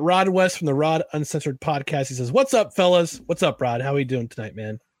 And we got Rod West from the Rod Uncensored podcast. He says, what's up, fellas? What's up, Rod? How are we doing tonight,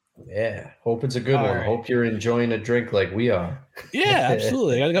 man? Yeah, hope it's a good one. Right. Hope you're enjoying a drink like we are. Yeah,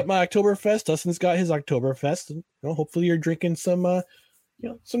 absolutely. I got my Oktoberfest. Dustin's got his Oktoberfest. And, hopefully you're drinking some,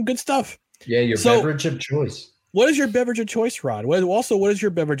 some good stuff. Yeah, your beverage of choice. What is your beverage of choice, Rod? What is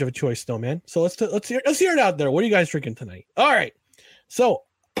your beverage of choice, Snowman? So let's hear it out there. What are you guys drinking tonight? All right. So,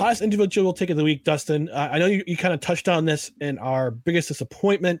 hottest individual take of the week, Dustin. I know you kind of touched on this in our biggest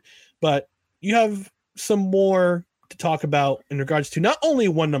disappointment, but you have some more to talk about in regards to not only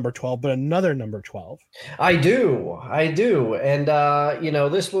one number 12, but another number 12. I do. And,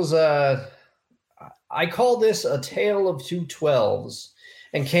 this was I call this a tale of two 12s.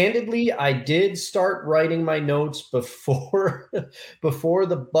 And candidly, I did start writing my notes before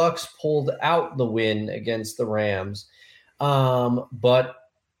the Bucs pulled out the win against the Rams. But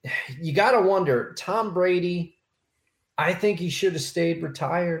you got to wonder, Tom Brady, I think he should have stayed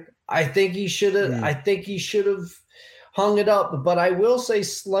retired. I think he should have hung it up. But I will say,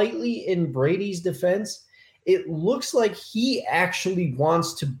 slightly in Brady's defense, it looks like he actually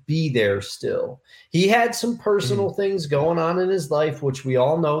wants to be there still. He had some personal things going on in his life, which we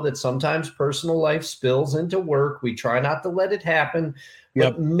all know that sometimes personal life spills into work. We try not to let it happen.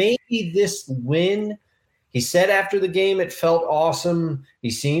 But maybe this win, he said after the game, it felt awesome.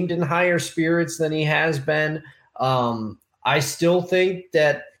 He seemed in higher spirits than he has been. I still think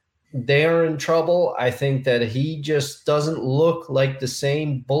that they are in trouble. I think that he just doesn't look like the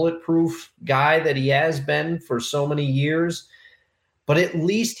same bulletproof guy that he has been for so many years. But at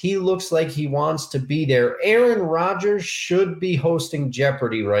least he looks like he wants to be there. Aaron Rodgers should be hosting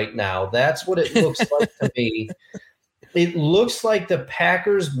Jeopardy right now. That's what it looks like to me. It looks like the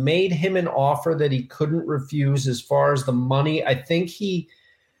Packers made him an offer that he couldn't refuse as far as the money. I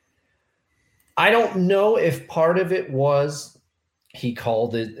don't know if part of it was he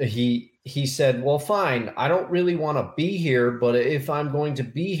called it, he said, well, fine, I don't really want to be here, but if I'm going to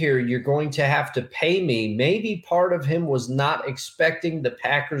be here, you're going to have to pay me. Maybe part of him was not expecting the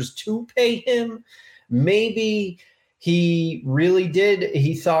Packers to pay him. Maybe he really did.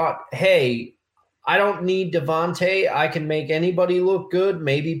 He thought, hey, I don't need Devontae. I can make anybody look good.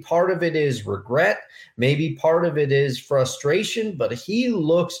 Maybe part of it is regret. Maybe part of it is frustration, but he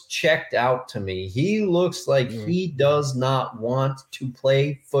looks checked out to me. He looks like he does not want to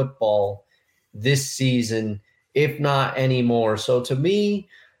play football this season, if not anymore. So to me,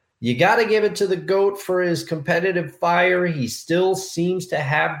 you got to give it to the GOAT for his competitive fire. He still seems to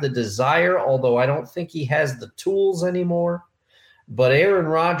have the desire, although I don't think he has the tools anymore. But Aaron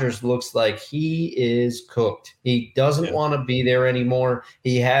Rodgers looks like he is cooked. He doesn't want to be there anymore.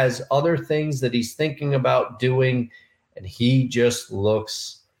 He has other things that he's thinking about doing, and he just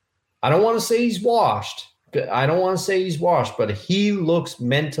looks – I don't want to say he's washed. But he looks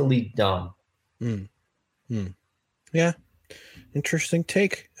mentally done. Yeah. Interesting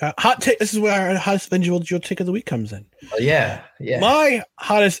take. Hot take. This is where our hottest individual take of the week comes in. Yeah. My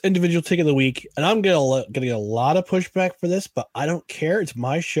hottest individual take of the week, and I'm gonna get a lot of pushback for this, but I don't care. It's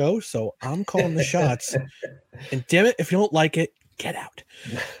my show, so I'm calling the shots. And damn it, if you don't like it, get out.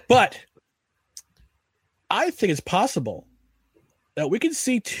 But I think it's possible that we could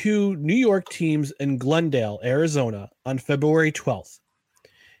see two New York teams in Glendale, Arizona, on February 12th.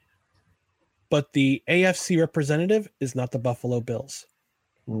 But the AFC representative is not the Buffalo Bills.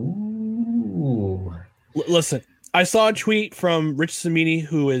 Ooh. Listen, I saw a tweet from Rich Cimini,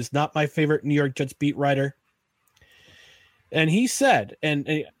 who is not my favorite New York Jets beat writer. And he said,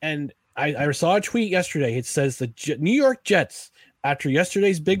 and I saw a tweet yesterday. It says the New York Jets, after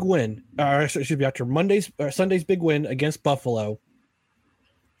yesterday's big win, after Sunday's big win against Buffalo,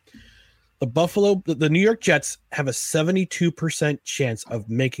 the New York Jets have a 72% chance of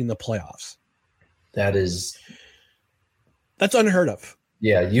making the playoffs. That's unheard of.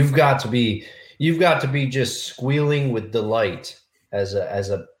 Yeah, you've got to be just squealing with delight as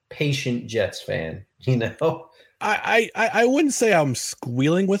a patient Jets fan, you know. I wouldn't say I'm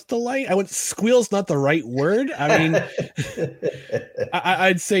squealing with delight. Squeal's not the right word. I mean,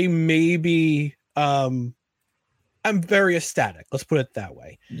 I'd say maybe I'm very ecstatic. Let's put it that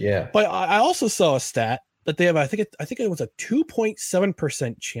way. Yeah. But I also saw a stat that they have. I think it was a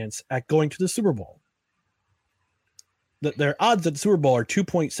 2.7% chance at going to the Super Bowl. That their odds at the Super Bowl are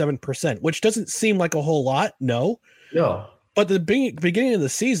 2.7%, which doesn't seem like a whole lot. No. But the beginning of the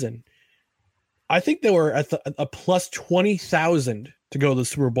season, I think they were at a plus 20,000 to go to the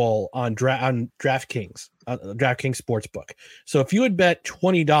Super Bowl on DraftKings, DraftKings Sportsbook. So if you had bet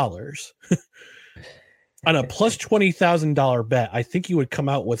 $20 on a plus $20,000 bet, I think you would come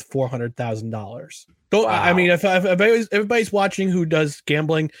out with $400,000. Wow. I mean, if everybody's watching who does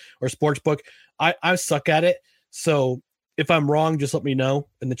gambling or sportsbook, I suck at it. So if I'm wrong, just let me know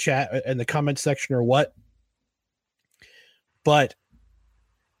in the chat, in the comment section or what. But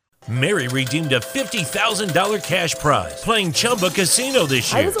Mary redeemed a $50,000 cash prize playing Chumba Casino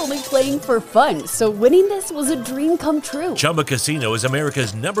this year. I was only playing for fun, so winning this was a dream come true. Chumba Casino is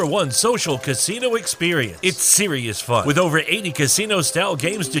America's #1 social casino experience. It's serious fun. With over 80 casino-style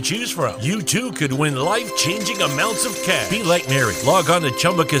games to choose from, you too could win life-changing amounts of cash. Be like Mary. Log on to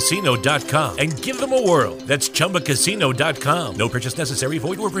ChumbaCasino.com and give them a whirl. That's ChumbaCasino.com. No purchase necessary.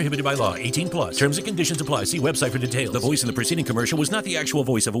 Void where prohibited by law. 18+. Terms and conditions apply. See website for details. The voice in the preceding commercial was not the actual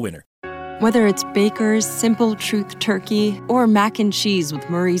voice of a winner. Whether it's Baker's Simple Truth Turkey or mac and cheese with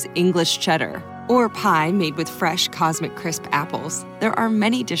Murray's English Cheddar or pie made with fresh Cosmic Crisp apples, there are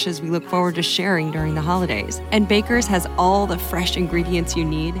many dishes we look forward to sharing during the holidays. And Baker's has all the fresh ingredients you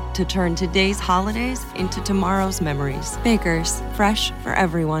need to turn today's holidays into tomorrow's memories. Baker's, fresh for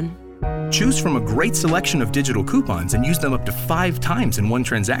everyone. Choose from a great selection of digital coupons and use them up to 5 times in one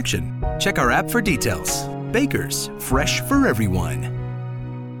transaction. Check our app for details. Baker's, fresh for everyone.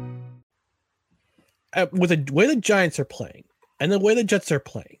 With the way the Giants are playing and the way the Jets are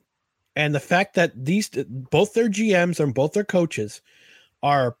playing, and the fact that both their GMs and both their coaches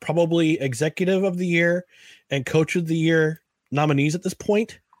are probably executive of the year and coach of the year nominees at this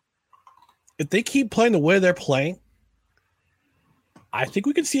point, if they keep playing the way they're playing, I think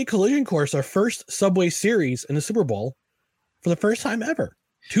we can see a collision course, our first Subway Series in the Super Bowl for the first time ever.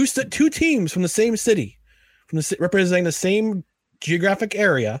 Two teams from the same city, representing the same geographic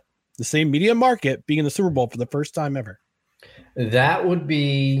area, the same media market, being in the Super Bowl for the first time ever. That would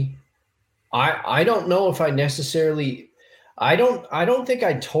be, I don't know if I necessarily, I don't think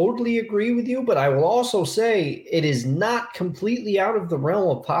I totally agree with you, but I will also say it is not completely out of the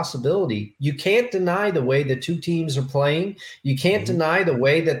realm of possibility. You can't deny the way the two teams are playing. You can't deny the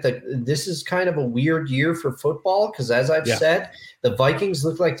way that this is kind of a weird year for football, because as I've said, the Vikings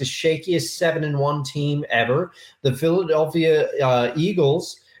look like the shakiest 7-1 team ever. The Philadelphia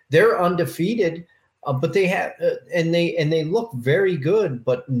Eagles, they're undefeated, but they have and they look very good.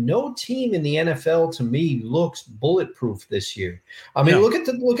 But no team in the NFL to me looks bulletproof this year. I mean, look at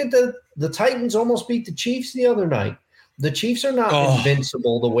the Titans almost beat the Chiefs the other night. The Chiefs are not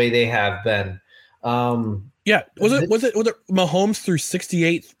invincible the way they have been. Was it Mahomes threw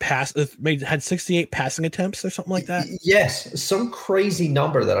 68 had 68 passing attempts or something like that? Yes, some crazy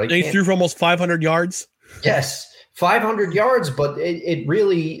number that they threw for almost 500 yards. Yes. 500 yards, but it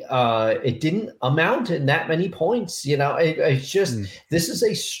really it didn't amount in that many points. You know, it's just this is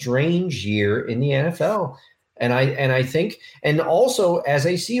a strange year in the NFL, and I think, and also as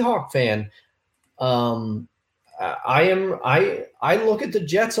a Seahawk fan, I look at the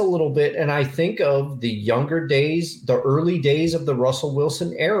Jets a little bit, and I think of the younger days, the early days of the Russell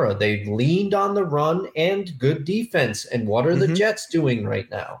Wilson era. They leaned on the run and good defense, and what are the Jets doing right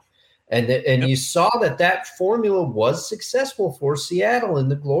now? And you saw that formula was successful for Seattle in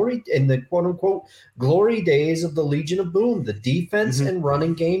the quote unquote glory days of the Legion of Boom. The defense and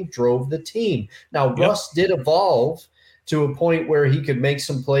running game drove the team. Now Russ did evolve to a point where he could make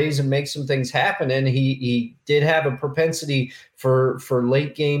some plays and make some things happen, and he did have a propensity for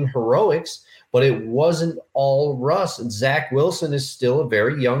late game heroics. But it wasn't all Russ. And Zach Wilson is still a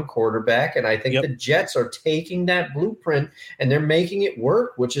very young quarterback. And I think the Jets are taking that blueprint and they're making it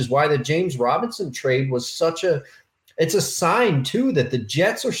work, which is why the James Robinson trade was it's a sign too that the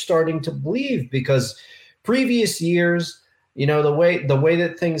Jets are starting to believe, because previous years, you know, the way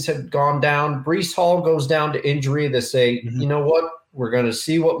that things have gone down, Breece Hall goes down to injury. They say, you know what, we're going to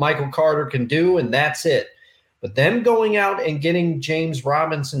see what Michael Carter can do. And that's it. But them going out and getting James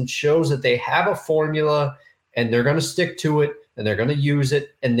Robinson shows that they have a formula and they're going to stick to it and they're going to use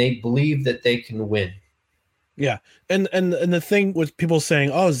it and they believe that they can win. Yeah. And the thing with people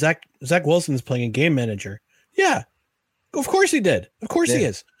saying, oh, Zach Wilson is playing a game manager. Yeah, of course he did. Of course he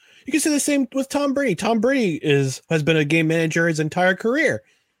is. You can say the same with Tom Brady. Tom Brady has been a game manager his entire career.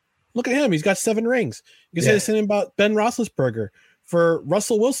 Look at him. He's got 7 rings. You can say the same about Ben Roethlisberger. For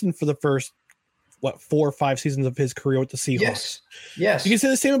Russell Wilson for the first 4 or 5 seasons of his career with the Seahawks. Yes. You can say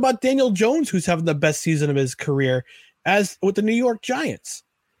the same about Daniel Jones, who's having the best season of his career as with the New York Giants.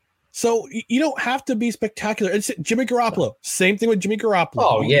 So you don't have to be spectacular. It's Jimmy Garoppolo. Same thing with Jimmy Garoppolo.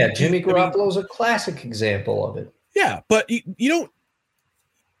 Oh yeah, Jimmy Garoppolo is a classic example of it. Yeah, but you don't.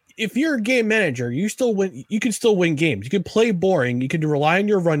 If you're a game manager, you still win. You can still win games. You can play boring. You can rely on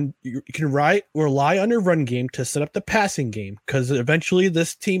your run. You can rely on your run game to set up the passing game, because eventually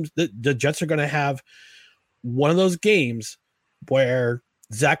this team, the Jets, are going to have one of those games where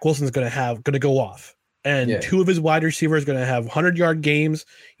Zach Wilson's going to go off, and 2 of his wide receivers are going to have 100-yard games.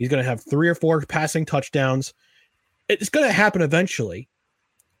 He's going to have 3 or 4 passing touchdowns. It's going to happen eventually.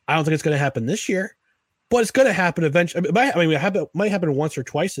 I don't think it's going to happen this year. But it's going to happen eventually. It might happen once or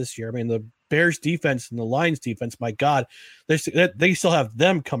twice this year. I mean, the Bears defense and the Lions defense, my God, they still have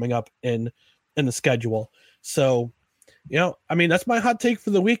them coming up in the schedule. So, you know, I mean, that's my hot take for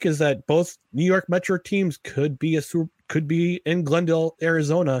the week, is that both New York Metro teams could be in Glendale,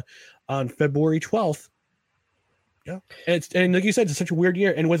 Arizona on February 12th. Yeah. And like you said, it's such a weird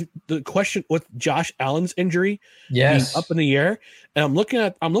year. And with the question with Josh Allen's injury being up in the air, and I'm looking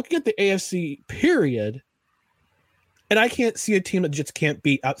at the AFC period, And I can't see a team that just can't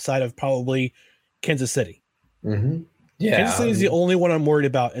beat outside of probably Kansas City. Mm-hmm. Yeah, Kansas City is the only one I'm worried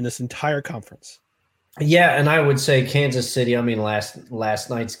about in this entire conference. Yeah, and I would say Kansas City. I mean, last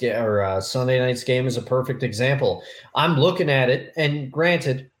night's game or Sunday night's game is a perfect example. I'm looking at it, and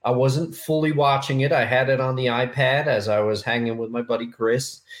granted, I wasn't fully watching it. I had it on the iPad as I was hanging with my buddy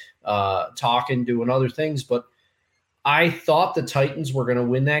Chris, talking, doing other things. But I thought the Titans were going to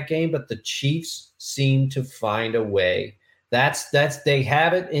win that game, but the Chiefs seemed to find a way. That's they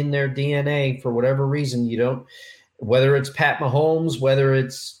have it in their DNA for whatever reason. You don't. Whether it's Pat Mahomes, whether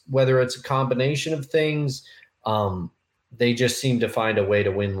it's a combination of things, they just seem to find a way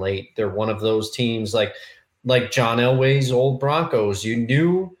to win late. They're one of those teams like John Elway's old Broncos. You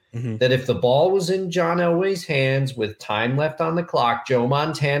knew that if the ball was in John Elway's hands with time left on the clock, Joe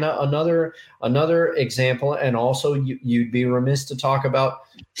Montana, another example, and also you'd be remiss to talk about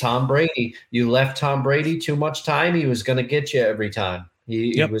Tom Brady. You left Tom Brady too much time, he was going to get you every time.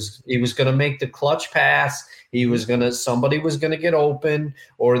 He was going to make the clutch pass. Somebody was going to get open,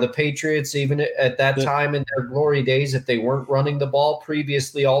 or the Patriots, even at that time in their glory days, if they weren't running the ball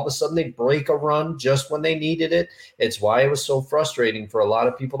previously, all of a sudden they'd break a run just when they needed it. It's why it was so frustrating for a lot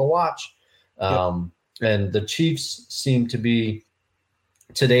of people to watch. And the Chiefs seem to be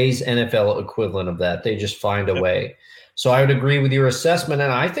today's NFL equivalent of that. They just find a way. So I would agree with your assessment.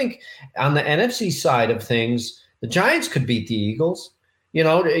 And I think on the NFC side of things, the Giants could beat the Eagles.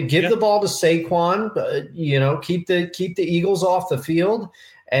 Give the ball to Saquon, keep the Eagles off the field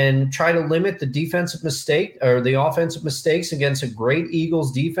and try to limit the defensive mistake or the offensive mistakes against a great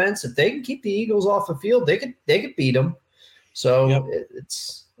Eagles defense. If they can keep the Eagles off the field, they could beat them. So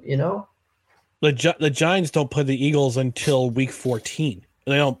it's, the Giants don't play the Eagles until week 14.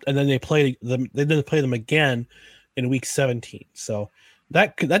 And then they play them. They didn't play them again in week 17. So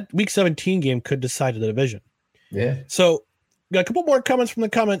that week 17 game could decide the division. Yeah. So, got a couple more comments from the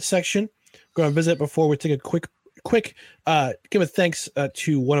comment section. Going to visit before we take a quick give a thanks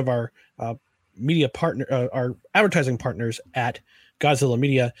to one of our media partner, our advertising partners at Godzilla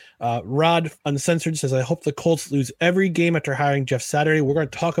Media. Rod Uncensored says, "I hope the Colts lose every game after hiring Jeff Saturday." We're going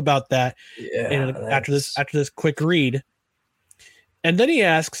to talk about that after this quick read. And then he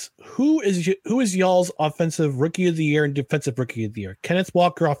asks, who is y'all's offensive rookie of the year and defensive rookie of the year? Kenneth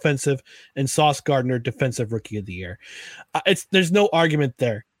Walker, offensive, and Sauce Gardner, defensive rookie of the year. There's no argument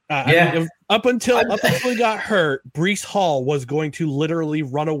there. I mean, up until he got hurt, Breece Hall was going to literally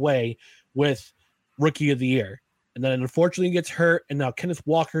run away with rookie of the year. And then unfortunately he gets hurt, and now Kenneth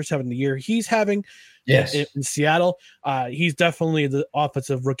Walker's having the year he's having in Seattle. He's definitely the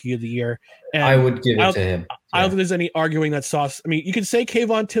offensive rookie of the year. And I would give it to him. I don't think there's any arguing that Sauce. I mean, you could say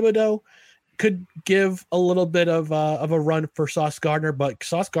Kayvon Thibodeau could give a little bit of a run for Sauce Gardner, but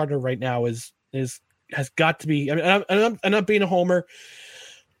Sauce Gardner right now has got to be. I mean, I'm not being a homer.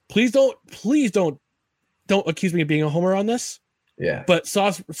 Please don't accuse me of being a homer on this. Yeah. But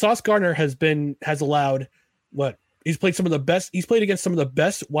Sauce Gardner has allowed what he's played against some of the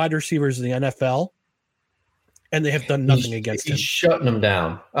best wide receivers in the NFL, and they have done nothing against him. He's shutting them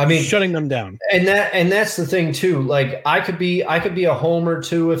down. I mean, shutting them down. And that's the thing too. Like I could be a homer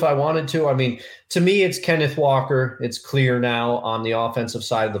too if I wanted to. I mean, to me, it's Kenneth Walker. It's clear now on the offensive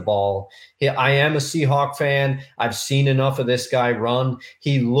side of the ball. I am a Seahawk fan. I've seen enough of this guy run.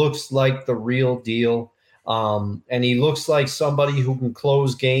 He looks like the real deal. And he looks like somebody who can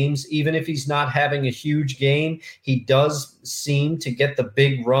close games. Even if he's not having a huge game, he does seem to get the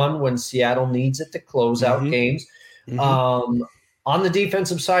big run when Seattle needs it to close out games. On the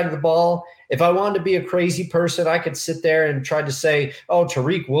defensive side of the ball, if I wanted to be a crazy person, I could sit there and try to say, oh,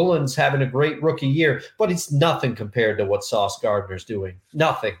 Tariq Woolen's having a great rookie year, but it's nothing compared to what Sauce Gardner's doing.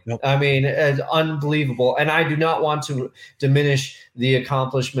 Nothing. Nope. I mean, it's unbelievable. And I do not want to diminish the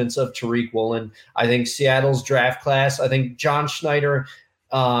accomplishments of Tariq Woolen. I think Seattle's draft class, I think John Schneider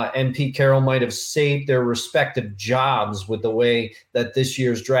and Pete Carroll might have saved their respective jobs with the way that this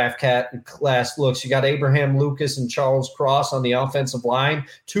year's draft class looks. You got Abraham Lucas and Charles Cross on the offensive line,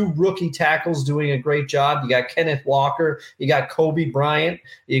 2 rookie tackles doing a great job. You got Kenneth Walker, you got Kobe Bryant,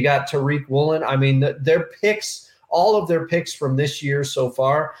 you got Tariq Woolen. I mean, their picks, all of their picks from this year so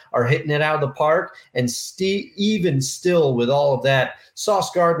far are hitting it out of the park. And even still with all of that, Sauce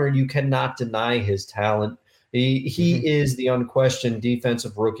Gardner, you cannot deny his talent. He is the unquestioned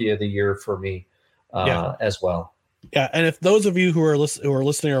defensive rookie of the year for me as well. Yeah, and if those of you who are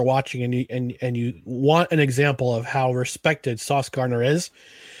listening or watching and you want an example of how respected Sauce Gardner is,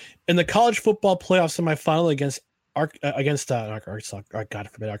 in the college football playoff semifinal against Arkansas, God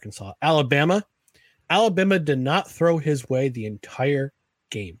forbid Arkansas, Alabama did not throw his way the entire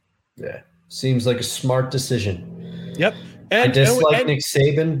game. Yeah, seems like a smart decision. Yep. I dislike Nick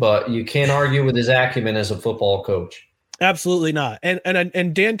Saban, but you can't argue with his acumen as a football coach. Absolutely not.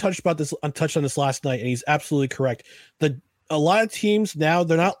 And Dan touched on this last night, and he's absolutely correct. A lot of teams now,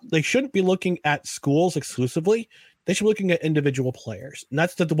 they shouldn't be looking at schools exclusively. They should be looking at individual players. And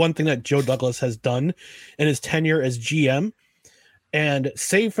that's the one thing that Joe Douglas has done in his tenure as GM. And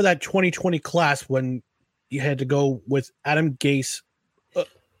save for that 2020 class when you had to go with Adam Gase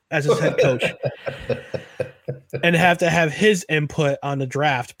as his head coach and have to have his input on the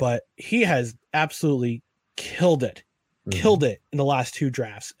draft. But he has absolutely killed it in the last 2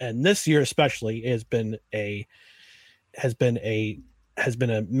 drafts. And this year especially has been a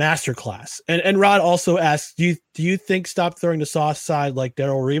masterclass. And Rod also asks, do you think stop throwing the sauce side like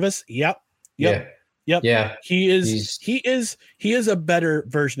Darrelle Revis? Yep. Yeah. He is a better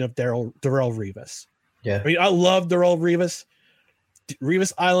version of Darrelle Revis. Yeah. I mean, I love Darrelle Revis.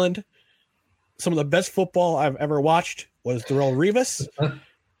 Revis Island. Some of the best football I've ever watched was Darrelle Revis. I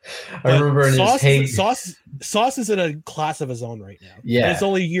remember in Sauce is in a class of his own right now. Yeah. And it's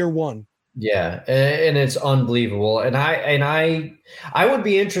only year 1. Yeah, and it's unbelievable. And I would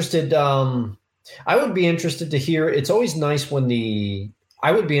be interested. I would be interested to hear. It's always nice when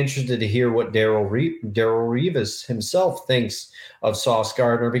I would be interested to hear what Darrelle Revis himself thinks of Sauce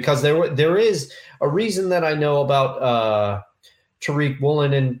Gardner, because there is a reason that I know about Tariq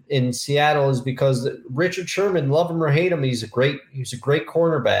Woolen in Seattle is because Richard Sherman, love him or hate him, he's a great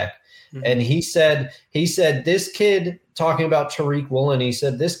cornerback. Mm-hmm. And he said this kid, talking about Tariq Woolen, he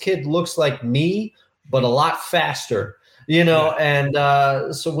said this kid looks like me, but a lot faster, And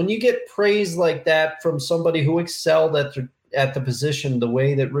so when you get praise like that from somebody who excelled at the position the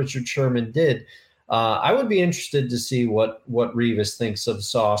way that Richard Sherman did, I would be interested to see what Revis thinks of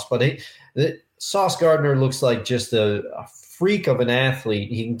Sauce. But Sauce Gardner looks like just a freak of an athlete.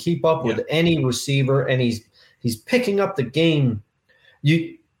 He can keep up with any receiver, and he's picking up the game.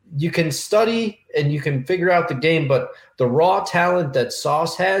 You can study and you can figure out the game, but the raw talent that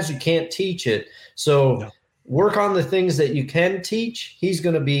Sauce has, you can't teach it. So work on the things that you can teach. He's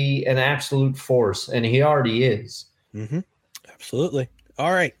going to be an absolute force, and he already is. Mm-hmm. Absolutely.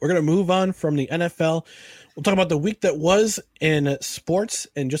 All right, we're going to move on from the NFL. We'll talk about the week that was in sports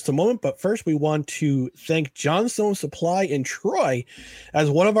in just a moment, but first we want to thank Johnstone Supply in Troy as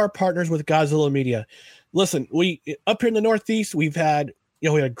one of our partners with Godzilla Media. Listen, we up here in the Northeast, we had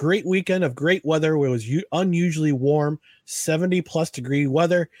a great weekend of great weather where it was unusually warm, 70-plus degree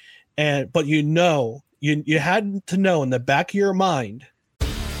weather, but you had to know in the back of your mind.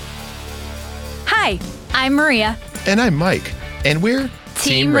 Hi, I'm Maria. And I'm Mike. And we're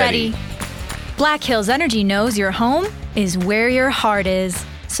Team Ready. Black Hills Energy knows your home is where your heart is,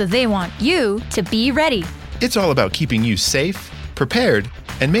 so they want you to be ready. It's all about keeping you safe, prepared,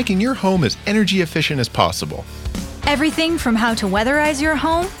 and making your home as energy efficient as possible. Everything from how to weatherize your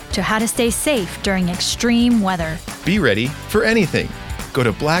home to how to stay safe during extreme weather. Be ready for anything. Go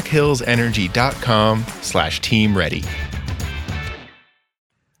to blackhillsenergy.com/Team Ready.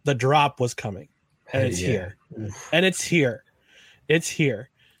 The drop was coming, and it's here. And it's here. It's here.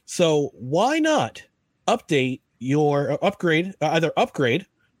 So why not upgrade or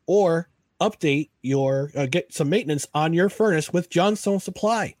update your get some maintenance on your furnace with Johnstone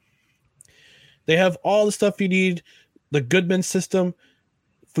Supply. They have all the stuff you need, the Goodman system,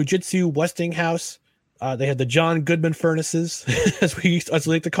 Fujitsu Westinghouse. They had the John Goodman furnaces, as we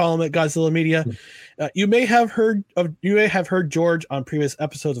like to call them at Godzilla Media. You may have heard George on previous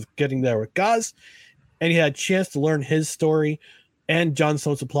episodes of Getting There with Goz, and you had a chance to learn his story and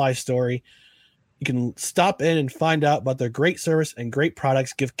Johnstone Supply story. You can stop in and find out about their great service and great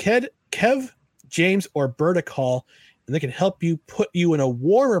products. Give Kev, James, or Bert a call, and they can help you put you in a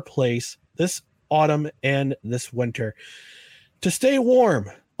warmer place this autumn and this winter. To stay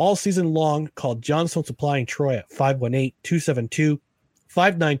warm all season long, call Johnstone Supply in Troy at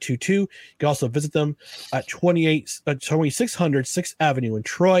 518-272-5922. You can also visit them at 2600 6th Avenue in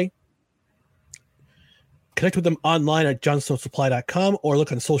Troy. Connect with them online at johnstonesupply.com or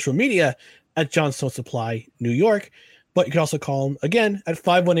look on social media at Johnstone Supply New York. But you can also call them again at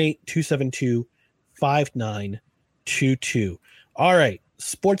 518-272-5922. All right,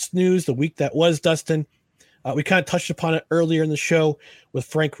 sports news the week that was, Dustin. We kind of touched upon it earlier in the show with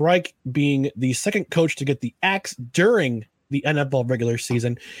Frank Reich being the second coach to get the axe during the NFL regular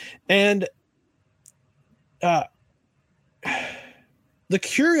season. And the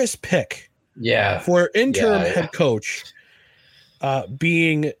curious pick for interim head coach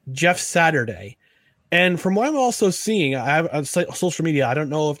being Jeff Saturday. And from what I'm also seeing, I have on social media, I don't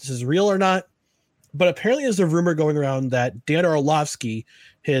know if this is real or not, but apparently there's a rumor going around that Dan Orlovsky,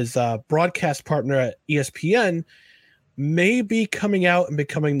 his broadcast partner at ESPN, may be coming out and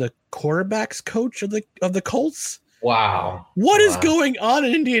becoming the quarterbacks coach of the Colts. Wow. What is going on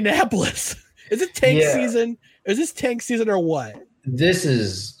in Indianapolis? Is it tank season? Is this tank season or what? This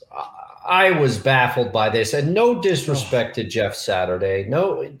is, I was baffled by this, and no disrespect to Jeff Saturday.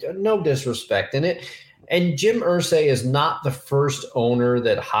 No disrespect in it. And Jim Irsay is not the first owner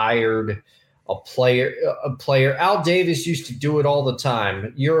that hired a player. Al Davis used to do it all the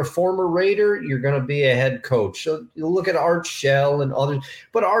time. You're a former Raider, you're going to be a head coach. So you look at Art Shell and others,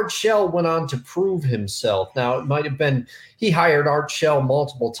 but Art Shell went on to prove himself. Now, it might have been he hired Art Shell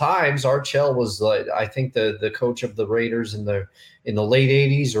multiple times. Art Shell was, I think, the coach of the Raiders in the late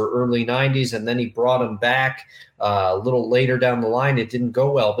 80s or early 90s, and then he brought him back a little later down the line. It didn't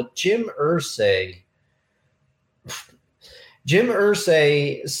go well. But Jim Irsay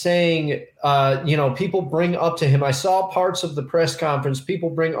saying, people bring up to him, I saw parts of the press conference, people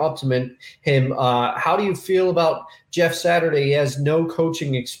bring up to him, how do you feel about Jeff Saturday? He has no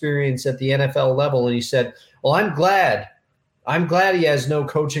coaching experience at the NFL level. And he said, well, I'm glad he has no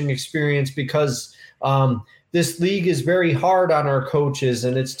coaching experience because this league is very hard on our coaches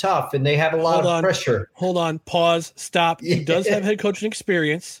and it's tough and they have a lot of pressure. Hold on, pause, stop. He does have head coaching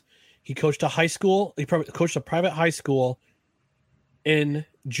experience. He coached a high school. He coached a private high school in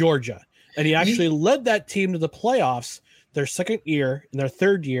Georgia, and he actually led that team to the playoffs their second year and their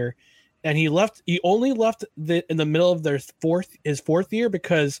third year. And he only left in the middle of his fourth year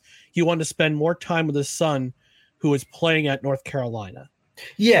because he wanted to spend more time with his son, who was playing at North Carolina.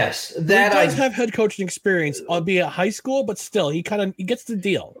 Yes, he does have head coaching experience, albeit high school, but still, he gets the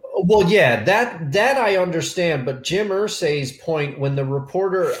deal. Well, yeah, that I understand. But Jim Irsay's point, when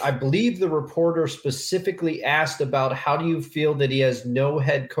I believe the reporter specifically asked about how do you feel that he has no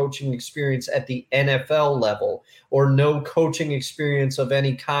head coaching experience at the NFL level or no coaching experience of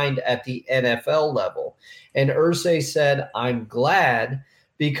any kind at the NFL level, and Irsay said, "I'm glad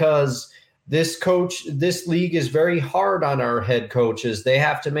because." This league is very hard on our head coaches. They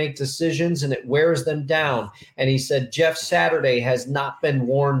have to make decisions and it wears them down. And he said Jeff Saturday has not been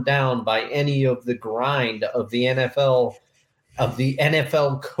worn down by any of the grind of the NFL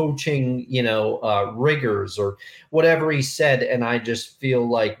coaching, rigors or whatever he said. And I just feel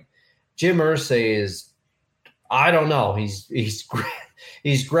like Jim Irsay is, I don't know, he's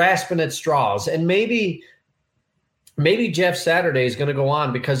grasping at straws, and maybe Jeff Saturday is going to go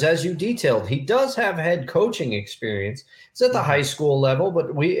on because, as you detailed, he does have head coaching experience. It's at the high school level,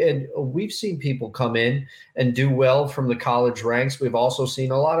 but we've seen people come in and do well from the college ranks. We've also seen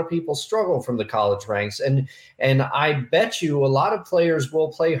a lot of people struggle from the college ranks, and I bet you a lot of players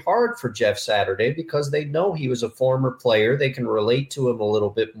will play hard for Jeff Saturday because they know he was a former player. They can relate to him a little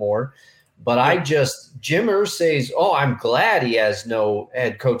bit more. But Jim Irsay's, I'm glad he has no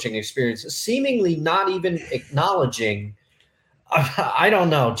head coaching experience, seemingly not even acknowledging. I don't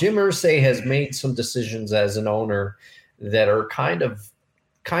know. Jim Irsay has made some decisions as an owner that are kind of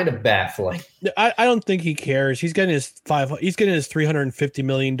baffling. I don't think he cares. He's getting his $350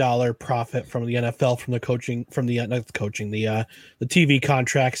 million profit from the NFL from the TV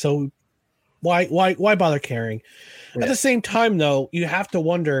contract. So why bother caring? Yeah. At the same time, though, you have to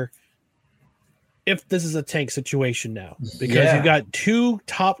wonder if this is a tank situation now, because you've got two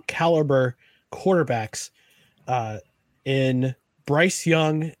top caliber quarterbacks in Bryce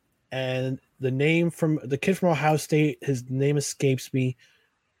Young and the kid from Ohio State. His name escapes me.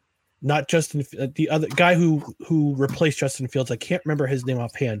 Not Justin, the other guy who replaced Justin Fields. I can't remember his name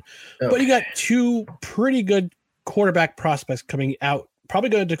offhand, but you got two pretty good quarterback prospects coming out, probably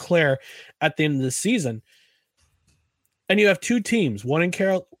going to declare at the end of the season. And you have two teams, one in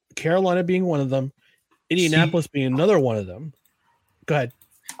Carolina being one of them, Indianapolis being another one of them. Go ahead.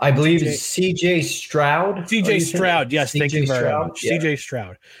 I believe it's C.J. Stroud. C.J. Stroud, yes, thank you very much. Yeah. C.J.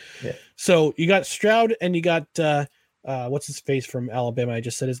 Stroud. Yeah. So you got Stroud and you got what's his face from Alabama? I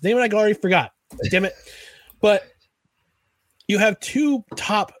just said his name and I already forgot. Damn it. But you have two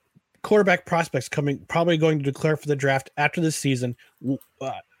top quarterback prospects probably going to declare for the draft after this season.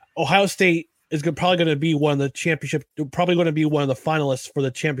 Ohio State is probably going to be one of the championship, probably going to be one of the finalists for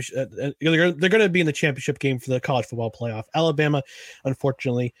the championship. They're going to be in the championship game for the college football playoff. Alabama,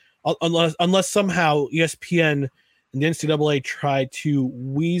 unfortunately, unless somehow ESPN and the NCAA try to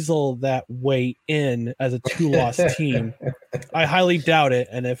weasel that way in as a 2-loss team, I highly doubt it.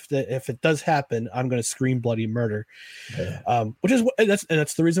 And if it does happen, I'm going to scream bloody murder. That's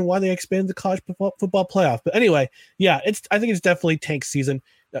the reason why they expanded the college football playoff. But anyway, I think it's definitely tank season.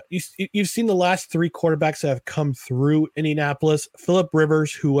 You've seen the last three quarterbacks that have come through Indianapolis. Phillip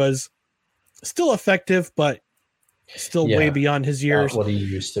Rivers, who was still effective, but still way beyond his years. Not what he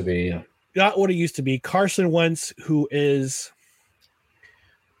used to be. not what it used to be. Carson Wentz, who is,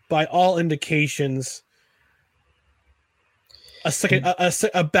 by all indications,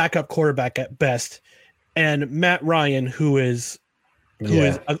 a backup quarterback at best, and Matt Ryan, who is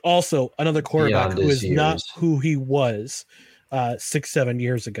also another quarterback who is not who he was 6-7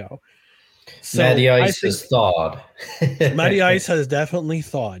 years ago. So Matty Ice has thawed. Matty Ice has definitely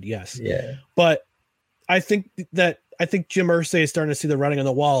thawed, yes. Yeah. But I think Jim Irsay is starting to see the writing on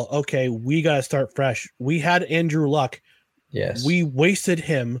the wall. Okay, we got to start fresh. We had Andrew Luck. Yes. We wasted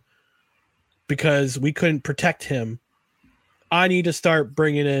him because we couldn't protect him. I need to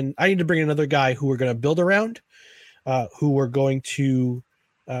bring in another guy who we're going to build around, who we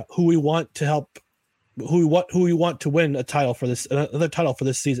want to help, who we want to win a title for this, another title for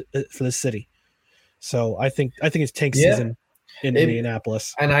this season, for this city. So I think it's tank season in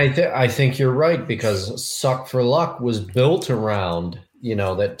Indianapolis. And I think you're right, because Suck for Luck was built around,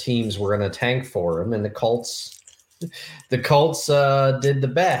 that teams were going to tank for him, and the Colts did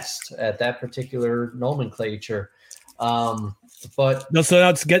the best at that particular nomenclature. But so now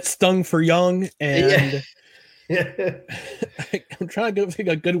it's get stung for Young, and I'm trying to think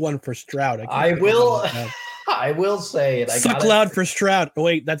a good one for Stroud. I will say it. Suck loud for Stroud. Oh,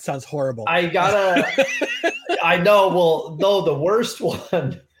 wait, that sounds horrible. I know. Well, no, the worst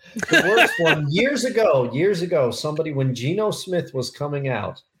one years ago, somebody, when Geno Smith was coming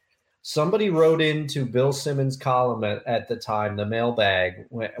out, somebody wrote into Bill Simmons' column at the time, the mailbag,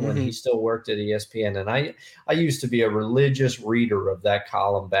 when he still worked at ESPN. And I used to be a religious reader of that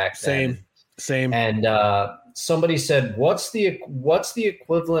column back then. Same. And somebody said, what's the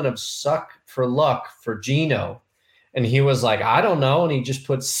equivalent of Suck for Luck for Geno? And he was like, I don't know. And he just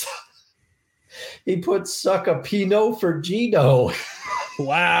put Suck a Pinot for Geno.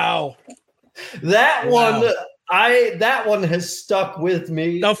 Wow. That one has stuck with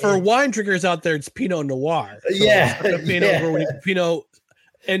me. Now, for wine drinkers out there, it's Pinot Noir. So Pinot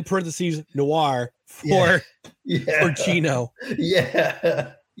in parentheses Noir for Geno.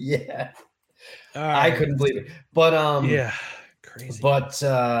 Yeah. I couldn't believe it. But crazy. But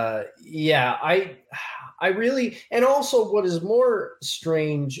I really, and also what is more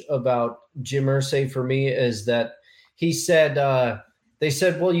strange about Jim Irsay for me is that he said, they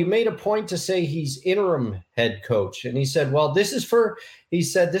said, well, you made a point to say he's interim head coach. And he said, well, this is for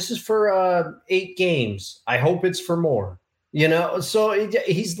 8 games. I hope it's for more, so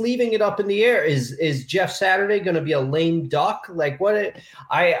he's leaving it up in the air. Is Jeff Saturday going to be a lame duck? Like what?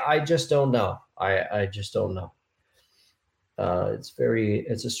 I just don't know. I just don't know.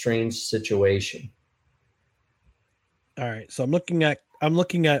 It's a strange situation. All right. So I'm looking at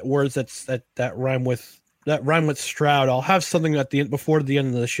words that rhyme with Stroud. I'll have something before the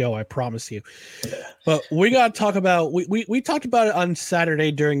end of the show, I promise you. But we got to talk about, we talked about it on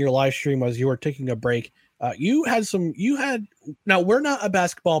Saturday during your live stream as you were taking a break. Now we're not a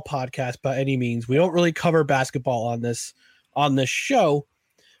basketball podcast by any means. We don't really cover basketball on this show,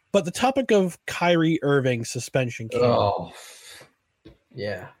 but the topic of Kyrie Irving suspension came. Oh,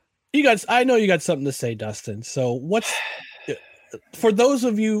 yeah. I know you got something to say, Dustin. So for those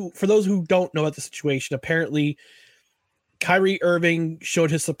who don't know about the situation, apparently Kyrie Irving showed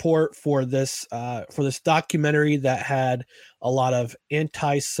his support for this documentary that had a lot of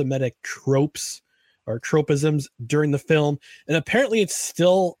anti-Semitic tropes or tropisms during the film, and apparently it's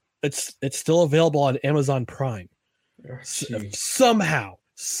still available on Amazon Prime. Somehow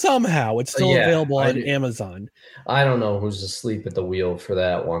it's still available on Amazon. I don't know who's asleep at the wheel for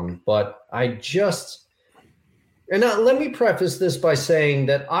that one, but let me preface this by saying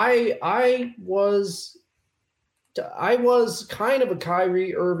that I was kind of a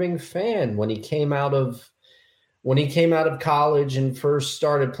Kyrie Irving fan when he came out of college and first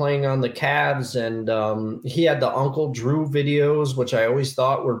started playing on the Cavs, and he had the Uncle Drew videos, which I always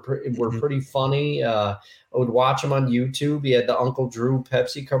thought were pretty funny. I would watch him on YouTube. He had the Uncle Drew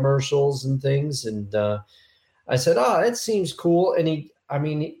Pepsi commercials and things, and I said, "Oh, that seems cool." And you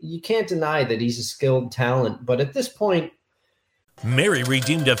can't deny that he's a skilled talent, but at this point, Mary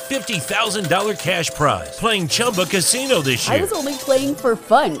redeemed a $50,000 cash prize playing Chumba Casino this year. I was only playing for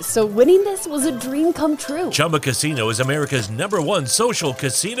fun, so winning this was a dream come true. Chumba Casino is America's #1 social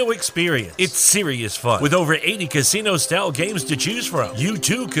casino experience. It's serious fun. With over 80 casino-style games to choose from, you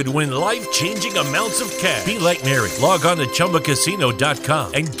too could win life-changing amounts of cash. Be like Mary. Log on to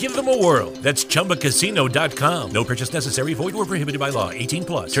ChumbaCasino.com and give them a whirl. That's ChumbaCasino.com. No purchase necessary. Void where prohibited by law.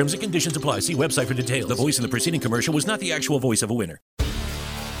 18+. Terms and conditions apply. See website for details. The voice in the preceding commercial was not the actual voice of a winner.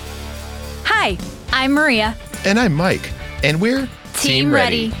 Hi, I'm Maria. And I'm Mike. And we're Team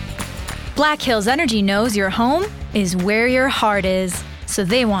Ready. Black Hills Energy knows your home is where your heart is. so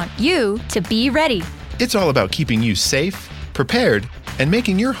they want you to be ready. It's all about keeping you safe, prepared, and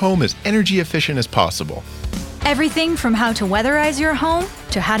making your home as energy efficient as possible. Everything from how to weatherize your home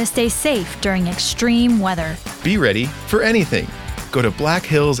to how to stay safe during extreme weather. Be ready for anything. Go to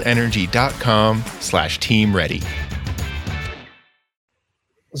blackhillsenergy.com/team ready.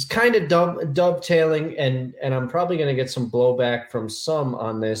 It's kind of dovetailing, and I'm probably going to get some blowback from some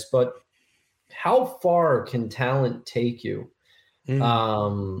on this, but how far can talent take you?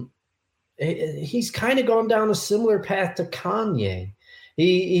 He's kind of gone down a similar path to Kanye.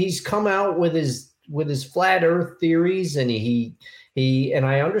 He's come out with his flat earth theories, and and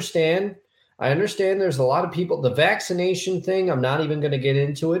I understand there's a lot of people, the vaccination thing, I'm not even going to get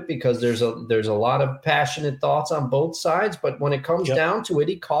into it because there's a lot of passionate thoughts on both sides, but when it comes down to it,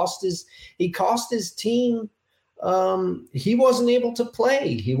 he cost his team. He wasn't able to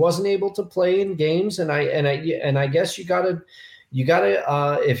play. He wasn't able to play in games, and I guess you gotta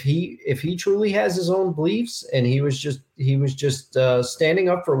if he truly has his own beliefs and he was just standing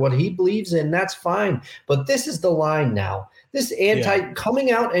up for what he believes in, that's fine. But this is the line now. This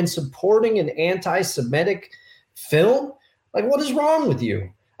coming out and supporting an anti-Semitic film, like, what is wrong with you?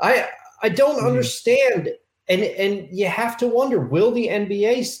 I don't understand. And you have to wonder, will the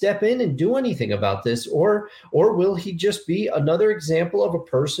NBA step in and do anything about this, or will he just be another example of a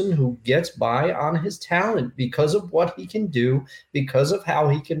person who gets by on his talent because of what he can do, because of how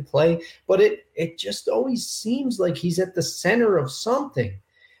he can play? But it just always seems like he's at the center of something.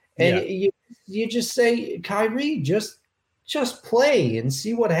 And you just say, Kyrie, just play and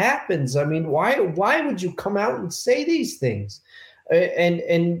see what happens. I mean, why would you come out and say these things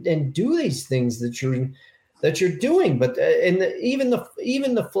and do these things that you're doing? But even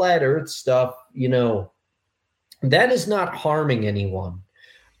the flat earth stuff, that is not harming anyone.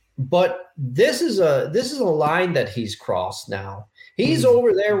 But this is a line that he's crossed now. He's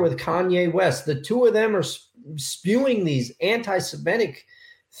over there with Kanye West. The two of them are spewing these anti-Semitic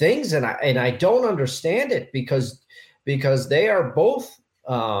things, and I don't understand it because they are both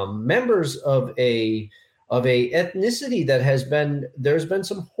members of a ethnicity that there's been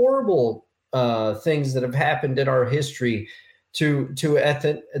some horrible things that have happened in our history to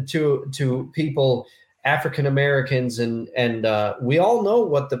people, African Americans, and we all know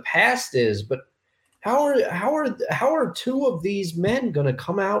what the past is. But how are two of these men going to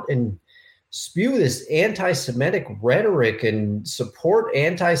come out and spew this anti-Semitic rhetoric and support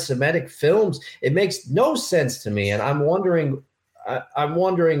anti-Semitic films? It makes no sense to me, and I'm wondering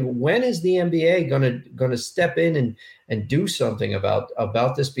when is the NBA gonna step in and do something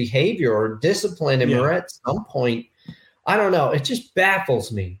about this behavior or discipline him, or at some point. I don't know. It just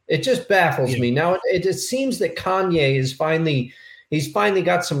baffles me. Me. Now it seems that Kanye is finally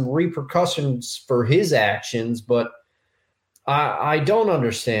got some repercussions for his actions, but I don't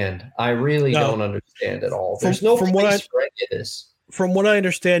understand. I really don't understand at all. There's no place for any of this. From what I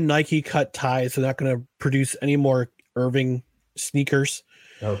understand, Nike cut ties. They're not going to produce any more Irving sneakers.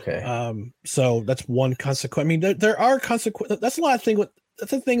 Okay. So that's one consequence. I mean, there are consequences. That's a lot of things.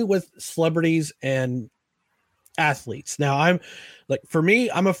 That's the thing with celebrities and athletes. Now, I'm a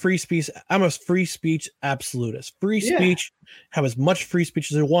free speech absolutist. Free speech, have as much free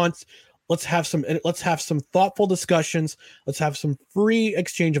speech as it wants. Let's have some thoughtful discussions. Let's have some free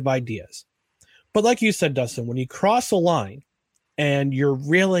exchange of ideas. But like you said, Dustin, when you cross a line and you're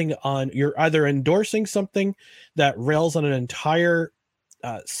either endorsing something that rails on an entire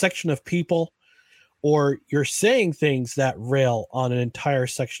section of people, or you're saying things that rail on an entire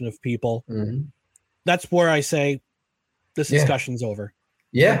section of people, that's where I say this discussion's over.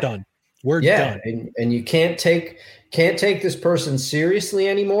 Yeah. We're done. We're done. And you can't take this person seriously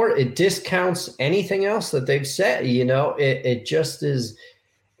anymore. It discounts anything else that they've said. It just is.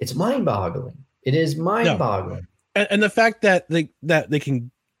 It's mind-boggling. It is mind-boggling. And the fact that they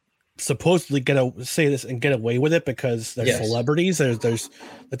can supposedly say this and get away with it because they're celebrities. There's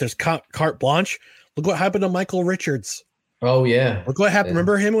carte blanche. Look what happened to Michael Richards. Oh yeah. Look what happened.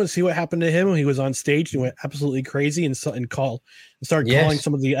 Remember him? See what happened to him when he was on stage and went absolutely crazy and started calling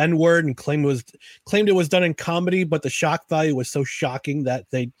some of the N-word and claimed it was done in comedy, but the shock value was so shocking that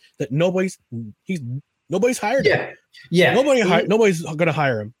nobody's hired him. Yeah. Nobody's gonna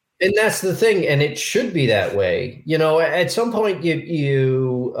hire him. And that's the thing, and it should be that way. At some point,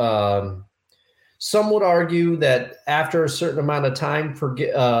 some would argue that after a certain amount of time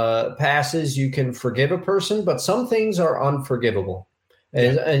passes, you can forgive a person, but some things are unforgivable.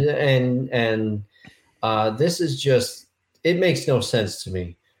 And this is just, it makes no sense to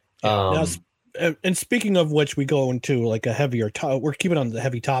me. Now, and speaking of which, we go into like a heavier we're keeping on the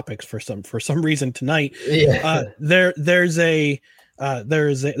heavy topics for some reason tonight. Yeah. There's a there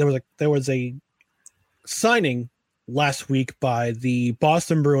was a signing last week by the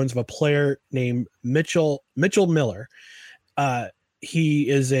Boston Bruins of a player named Mitchell Miller. He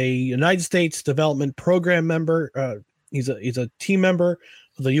is a United States Development Program member. He's a team member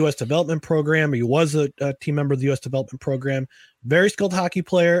of the U.S. Development Program. He was a team member of the U.S. Development Program. Very skilled hockey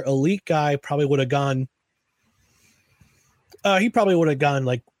player, elite guy. Probably would have gone. He probably would have gone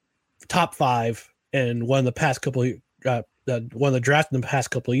like top 5 in one of the past couple of one of the drafts in the past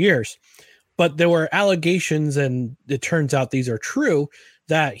couple of years. But there were allegations, and it turns out these are true,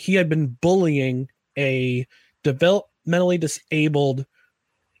 that he had been bullying a developmentally disabled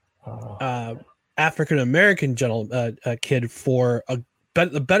African American kid for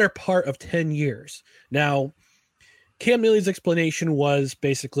the better part of 10 years. Now, Cam Neely's explanation was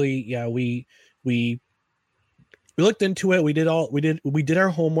basically, we looked into it. We did our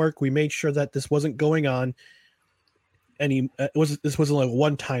homework. We made sure that this wasn't going on. And this wasn't like a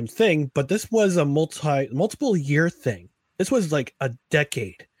one-time thing, but this was a multiple year thing. This was like a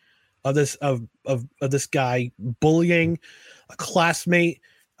decade of this of this guy bullying a classmate,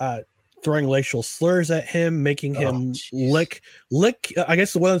 throwing racial slurs at him, making him lick. I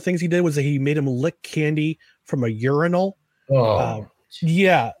guess one of the things he did was that he made him lick candy from a urinal.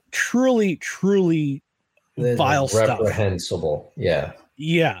 Yeah, truly vile stuff. Reprehensible.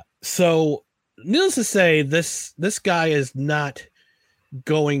 Yeah. So, needless to say, this guy is not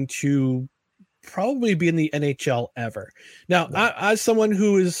going to probably be in the NHL ever. Now, as someone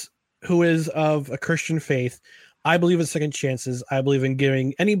who is of a Christian faith, I believe in second chances. I believe in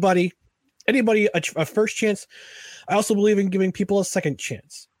giving anybody a first chance. I also believe in giving people a second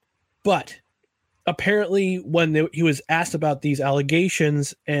chance. But apparently, when he was asked about these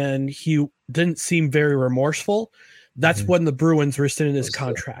allegations and he didn't seem very remorseful, that's when the Bruins rescinded his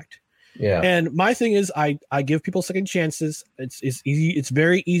contract. Yeah. And my thing is, I give people second chances. It's easy. It's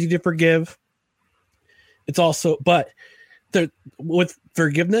very easy to forgive. It's also, but with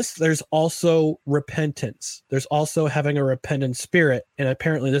forgiveness, there's also repentance. There's also having a repentant spirit. And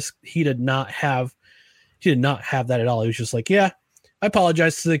apparently he did not have that at all. He was just like, yeah, I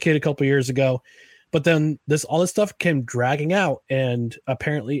apologized to the kid a couple years ago, but then all this stuff came dragging out. And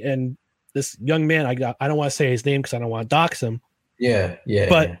apparently, and this young man, I don't want to say his name because I don't want to dox him. Yeah.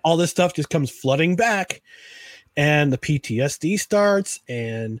 But all this stuff just comes flooding back, and the PTSD starts,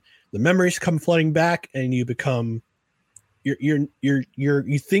 and the memories come flooding back, and you become, you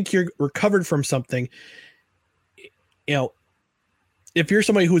think you're recovered from something. You know, if you're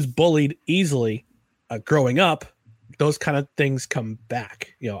somebody who was bullied easily growing up, those kind of things come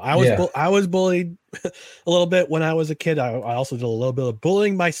back. You know, I was bullied a little bit when I was a kid. I also did a little bit of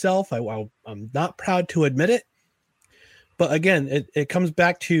bullying myself. I'm not proud to admit it. But again, it comes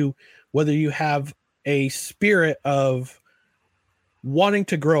back to whether you have a spirit of wanting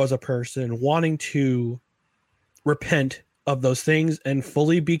to grow as a person, wanting to repent of those things and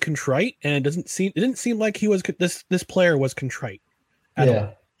fully be contrite. And it didn't seem like this player was contrite at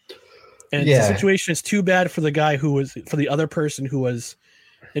all. And the situation is too bad for the guy for the other person who was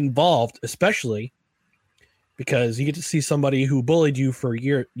involved, especially because you get to see somebody who bullied you for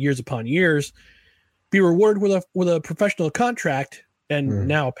years upon years be rewarded with a professional contract, and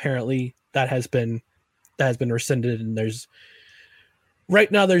now apparently that has been rescinded, and there's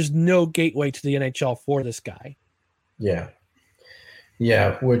no gateway to the NHL for this guy. Yeah,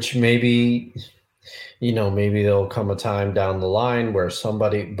 which maybe there'll come a time down the line where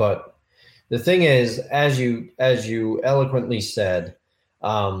somebody, but the thing is, as you eloquently said,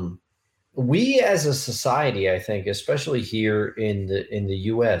 we as a society, I think, especially here in the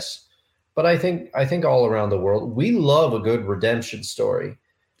US, but I think all around the world, we love a good redemption story.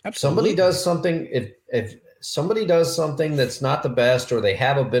 Absolutely. Somebody does something, if somebody does something that's not the best, or they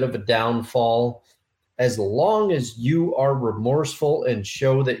have a bit of a downfall, as long as you are remorseful and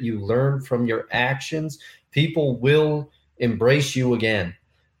show that you learn from your actions, people will embrace you again.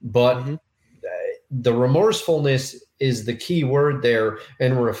 But the remorsefulness is the key word there,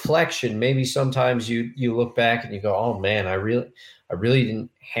 and reflection. Maybe sometimes you look back and you go, oh man, I really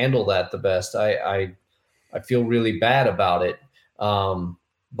didn't handle that the best. I feel really bad about it.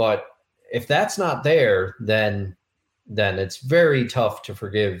 But if that's not there, then it's very tough to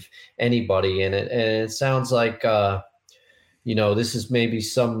forgive anybody. And it sounds like, this is maybe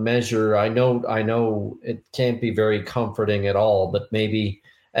some measure. I know it can't be very comforting at all, but maybe,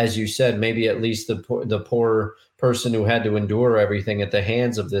 as you said, maybe at least the poor person who had to endure everything at the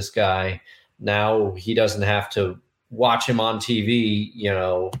hands of this guy, now he doesn't have to watch him on TV,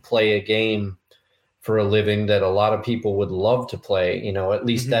 play a game for a living that a lot of people would love to play. At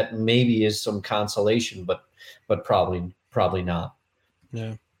least that maybe is some consolation, but probably not.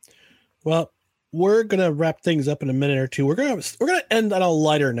 Yeah. Well, we're gonna wrap things up in a minute or two. We're gonna end on a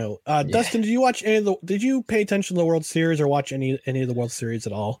lighter note. Dustin, did you pay attention to the World Series or watch any of the World Series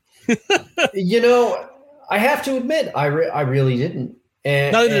at all? I have to admit, I really didn't.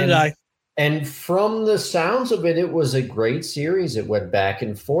 Neither did I. And from the sounds of it, it was a great series. It went back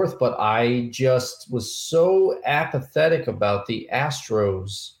and forth, but I just was so apathetic about the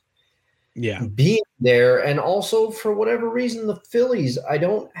Astros being there. And also, for whatever reason, the Phillies, I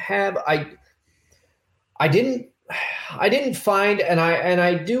didn't find, and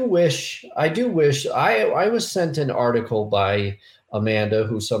I do wish I was sent an article by Amanda,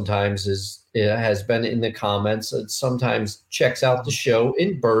 who sometimes has been in the comments, and sometimes checks out the show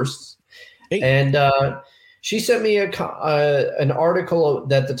in bursts. Hey. And she sent me an article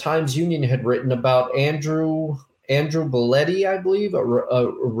that the Times Union had written about Andrew Belletti, I believe, a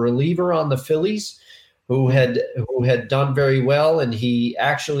reliever on the Phillies, who had done very well, and he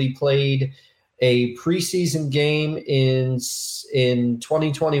actually played a preseason game in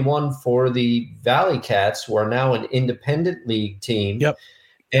 2021 for the Valley Cats, who are now an independent league team. Yep.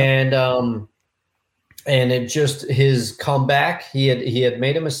 And it just his comeback. He had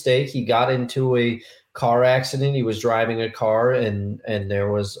made a mistake. He got into a car accident. He was driving a car, and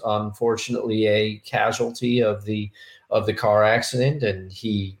there was unfortunately a casualty of the car accident, and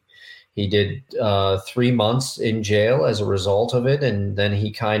he did 3 months in jail as a result of it, and then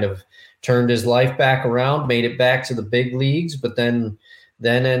he kind of turned his life back around, made it back to the big leagues, but then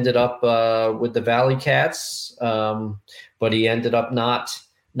ended up with the Valley Cats. But he ended up not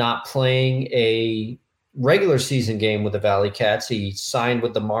playing a regular season game with the Valley Cats. He signed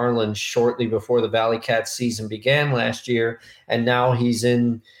with the Marlins shortly before the Valley Cats season began last year, and now he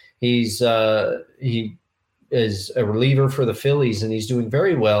is a reliever for the Phillies, and he's doing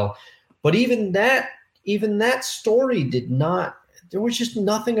very well. But even that story there was just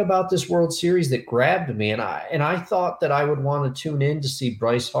nothing about this World Series that grabbed me, and I thought that I would want to tune in to see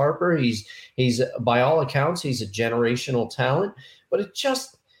Bryce Harper. He's by all accounts, he's a generational talent, but it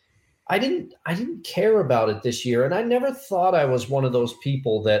just I didn't care about it this year, and I never thought I was one of those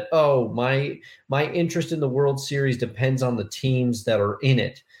people that, my interest in the World Series depends on the teams that are in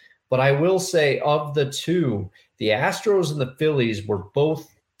it. But I will say, of the two, the Astros and the Phillies were both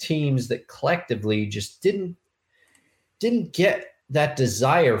teams that collectively just didn't get that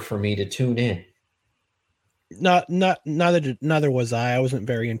desire for me to tune in. Neither was I. I wasn't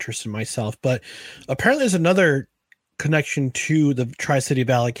very interested myself, but apparently there's another connection to the Tri-City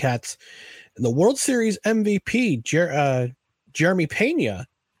Valley Cats. The World Series MVP Jeremy Pena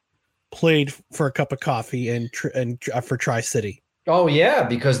played for a cup of coffee and for Tri-City. Oh yeah,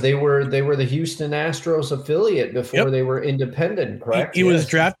 because they were the Houston Astros affiliate before they were independent, correct? He was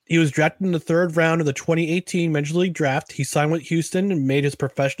drafted in the third round of the 2018 Major League Draft. He signed with Houston and made his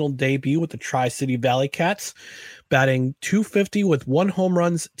professional debut with the Tri-City Valley Cats, batting .250 with 1 home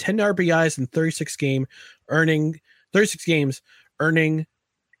runs, 10 RBIs in 36 games, earning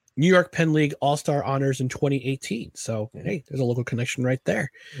New York Penn League All-Star honors in 2018. So, hey, there's a local connection right there.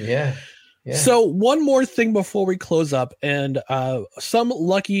 Yeah. Yeah. So one more thing before we close up, and some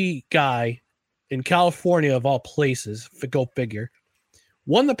lucky guy in California, of all places, go figure,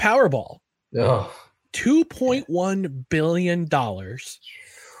 won the Powerball. Oh. $2.1 billion.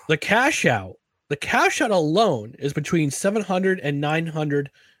 The cash out alone is between $700 and $900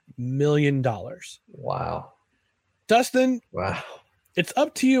 million. Wow. Dustin. Wow. It's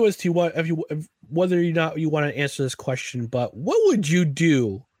up to you as to whether or not you want to answer this question, but what would you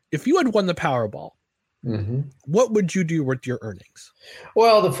do if you had won the Powerball? Mm-hmm. What would you do with your earnings?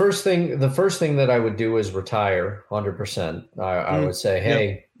 Well, the first thing that I would do is retire 100%. I would say,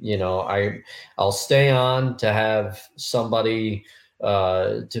 hey, I'll stay on to have somebody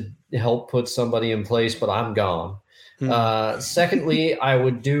to help put somebody in place, but I'm gone. Secondly, I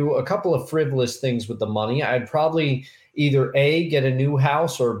would do a couple of frivolous things with the money. I'd probably either A, get a new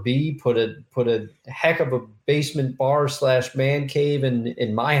house, or B, put a heck of a basement bar / man cave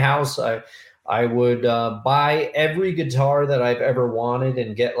in my house. I would buy every guitar that I've ever wanted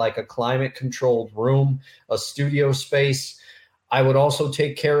and get like a climate controlled room, a studio space. I would also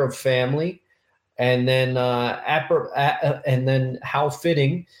take care of family, and then and then how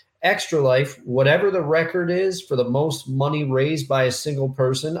fitting, Extra Life, whatever the record is for the most money raised by a single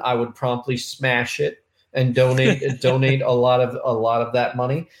person, I would promptly smash it and donate a lot of that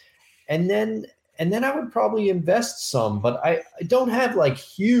money, and then I would probably invest some. But I don't have like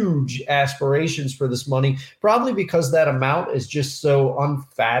huge aspirations for this money, probably because that amount is just so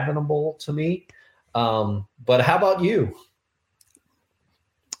unfathomable to me. But how about you?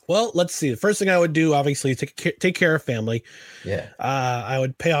 Well, let's see. The first thing I would do, obviously, is take care of family. Yeah. I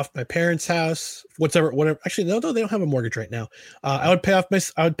would pay off my parents' house, whatever. Actually, no, they don't have a mortgage right now. I would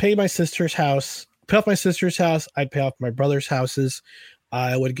pay my sister's house. Pay off my sister's house. I'd pay off my brother's houses.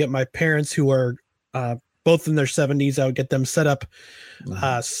 I would get my parents, who are both in their 70s. I would get them set up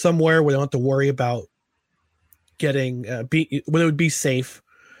somewhere where they don't have to worry about getting when it would be safe.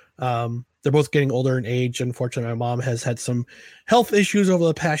 They're both getting older in age. Unfortunately, my mom has had some health issues over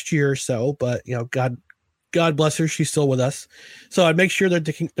the past year or so, but God bless her, she's still with us. So I'd make sure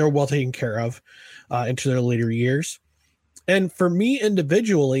they're well taken care of into their later years. And for me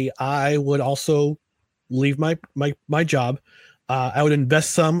individually, I would also leave my job. I would invest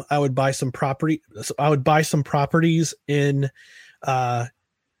some. I would buy some property. I would buy some properties in a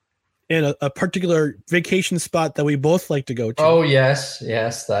particular vacation spot that we both like to go to. Oh yes,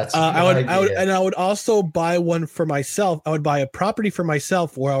 that's. I would also buy one for myself. I would buy a property for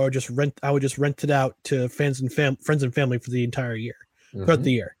myself where I would just rent it out to friends and family for the entire year, throughout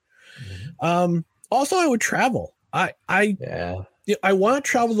the year. Also, I would travel. I want to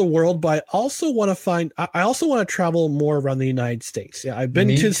travel the world, but I also want to travel more around the United States. Yeah, I've been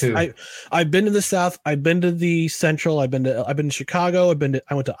I've been to the South. I've been to the Central. I've been to Chicago. I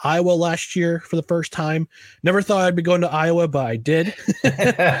went to Iowa last year for the first time. Never thought I'd be going to Iowa, but I did.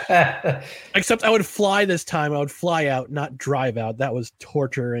 Except I would fly this time. I would fly out, not drive out. That was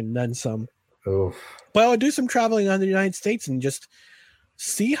torture and then some. Oof. But I would do some traveling on the United States and just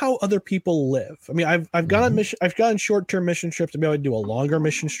see how other people live. I mean, I've gone on mission. I've gone short-term mission trips. Maybe I would do a longer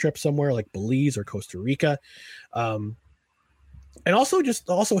mission trip somewhere like Belize or Costa Rica, and also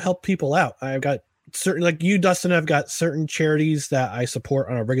help people out. I've got certain, like you, Dustin. I've got certain charities that I support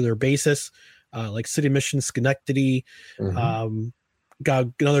on a regular basis, like City Mission Schenectady. Got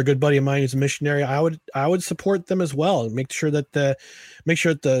another good buddy of mine who's a missionary. I would support them as well and make sure that the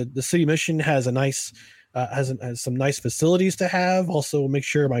City Mission has a nice. Has some nice facilities to have. Also, make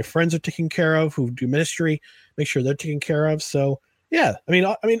sure my friends are taken care of who do ministry. Make sure they're taken care of. So, yeah. I mean,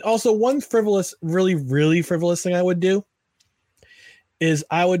 also one really, really frivolous thing I would do is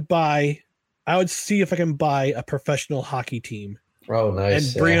I would see if I can buy a professional hockey team. Oh,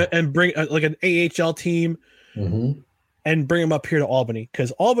 nice! And bring like an AHL team, and bring them up here to Albany,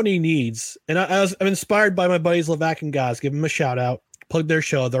 because Albany needs. And I'm inspired by my buddies Levac and Gaz. Give them a shout out. Plug their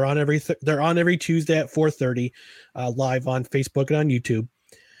show. They're on every Tuesday at 4:30, live on Facebook and on YouTube.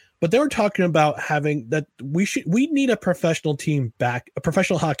 But they were talking about having that we need a professional team back, a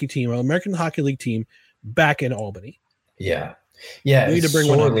professional hockey team, an American Hockey League team back in Albany. Yeah. We need to bring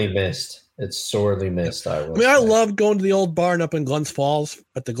sorely missed. It's sorely missed. I love going to the old barn up in Glens Falls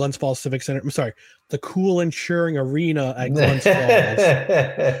at the Glens Falls Civic Center. I'm sorry, the Cool Insuring Arena at Glens Falls.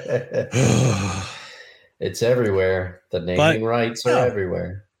 It's everywhere. The naming rights are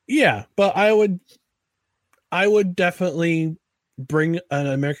everywhere. Yeah, but I would definitely bring an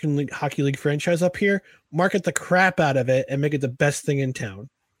American Hockey League franchise up here, market the crap out of it, and make it the best thing in town.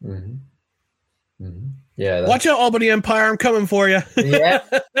 Yeah. Watch out, Albany Empire! I'm coming for you. Yeah.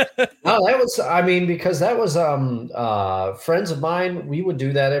 No, that was. I mean, because that was friends of mine. We would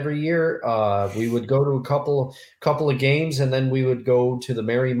do that every year. We would go to a couple of games, and then we would go to the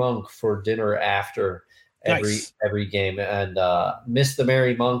Merry Monk for dinner after. Every game, and miss the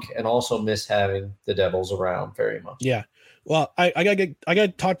Merry Monk, and also miss having the Devils around very much. Yeah, well, I gotta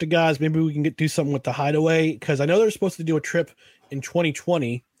talk to guys. Maybe we can do something with the Hideaway, because I know they're supposed to do a trip in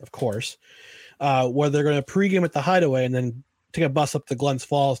 2020, of course, where they're going to pregame at the Hideaway and then take a bus up to Glens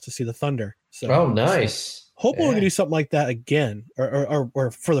Falls to see the Thunder. So, nice. So hopefully we can do something like that again,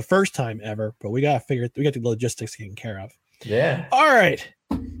 or for the first time ever. But we got the logistics taken care of. Yeah. All right.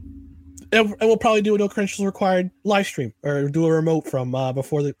 And we'll probably do a No Credentials Required live stream, or do a remote from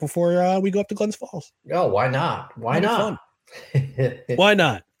before we go up to Glens Falls. Oh, why not? Why not? Why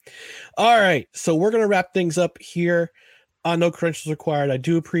not? All right, so we're gonna wrap things up here on No Credentials Required.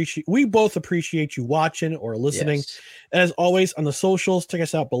 We both appreciate you watching or listening. Yes. As always, on the socials, check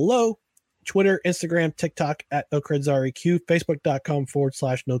us out below: Twitter, Instagram, TikTok at NoCredsREQ,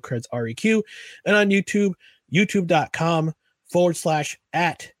 Facebook.com/NoCredsREQ, and on YouTube, YouTube.com/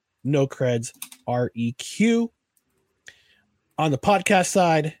 at NoCredsREQ. On the podcast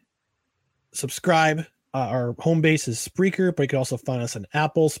side, subscribe. Our home base is Spreaker, but you can also find us on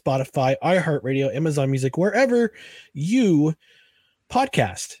Apple, Spotify, iHeartRadio, Amazon Music, wherever you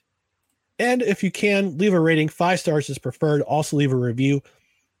podcast. And if you can, leave a rating. 5 stars is preferred. Also leave a review.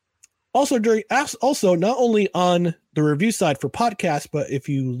 Also, not only on the review side for podcasts, but if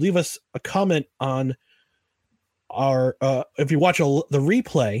you leave us a comment on our, if you watch the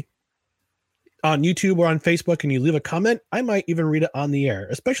replay, on YouTube or on Facebook and you leave a comment, I might even read it on the air,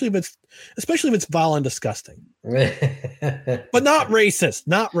 especially if it's vile and disgusing. But not racist.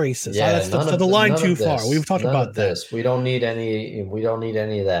 Not racist. Yeah, That's the line too far. We've talked about this. We don't need any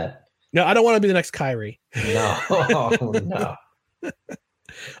of that. No, I don't want to be the next Kyrie. No, no.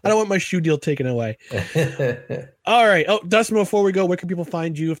 I don't want my shoe deal taken away. All right. Oh, Dustin, before we go, where can people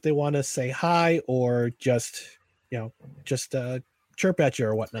find you if they want to say hi or just chirp at you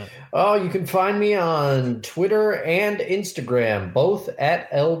or whatnot? Oh, you can find me on Twitter and Instagram, both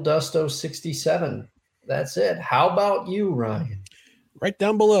at LDusto67. That's it. How about you, Ryan? Right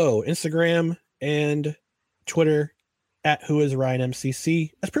down below, Instagram and Twitter at Who Is Ryan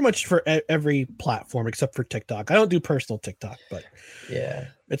MCC. That's pretty much for every platform except for TikTok. I don't do personal TikTok, but yeah,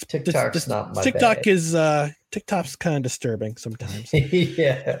 it's TikTok's not my TikTok bag. is TikTok's kind of disturbing sometimes.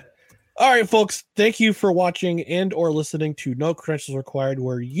 Yeah. All right, folks, thank you for watching and or listening to No Credentials Required,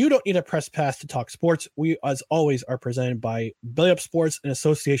 where you don't need a press pass to talk sports. We, as always, are presented by Belly Up Sports in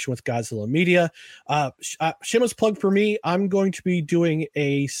association with Godzilla Media. Shameless plug for me, I'm going to be doing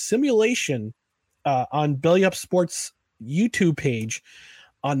a simulation on Belly Up Sports YouTube page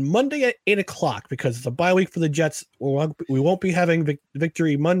on Monday at 8 o'clock because it's a bye week for the Jets. We won't be having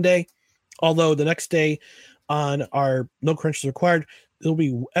Victory Monday, although the next day on our No Credentials Required, it'll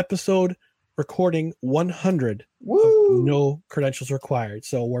be episode recording 100 of No Credentials Required.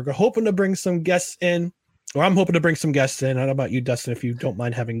 So we're hoping to bring some guests in, or I'm hoping to bring some guests in. I don't know about you, Dustin, if you don't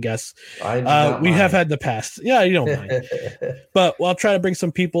mind having guests. I do not we mind. have had in the past. Yeah, you don't mind. But I'll try to bring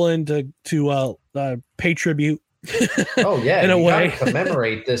some people in to pay tribute. Oh yeah, in a you way. gotta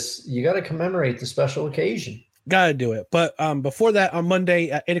commemorate this. You got to commemorate the special occasion. Gotta do it. But before that, on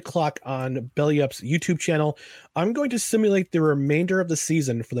Monday at 8 o'clock on Belly Up's YouTube channel, I'm going to simulate the remainder of the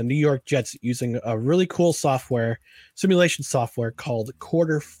season for the New York Jets using a really cool simulation software called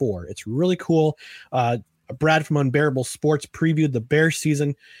Quarter 4. It's really cool. Brad from Unbearable Sports previewed the Bears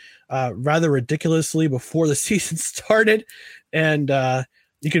season rather ridiculously before the season started, and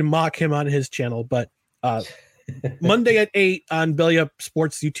you can mock him on his channel. But Monday at 8 on Belly Up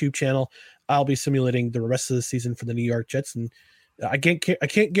Sports YouTube channel, I'll be simulating the rest of the season for the New York Jets, and I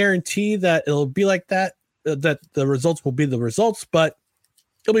can't guarantee that it'll be like that. That the results will be the results, but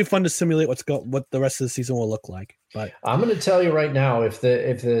it'll be fun to simulate what the rest of the season will look like. But I'm going to tell you right now, if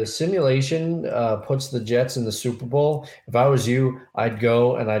the simulation puts the Jets in the Super Bowl, if I was you, I'd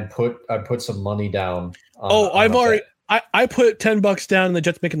go and I'd put some money down. I put $10 down, and the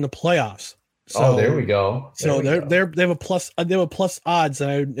Jets making the playoffs. So, there we go. They have a plus odds,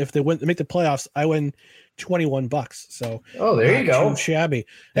 and if they make the playoffs, I win $21. So there you go. Too shabby.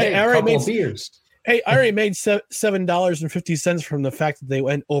 Hey, I already made beers. Hey, I already made $7.50 from the fact that they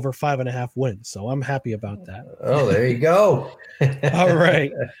went over 5.5 wins. So I'm happy about that. Oh, there you go. All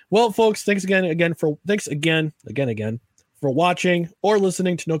right. Well, folks, thanks again for watching or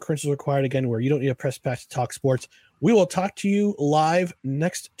listening to No Credentials Required, again, where you don't need a press pass to talk sports. We will talk to you live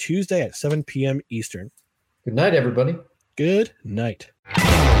next Tuesday at 7 p.m. Eastern. Good night, everybody. Good night.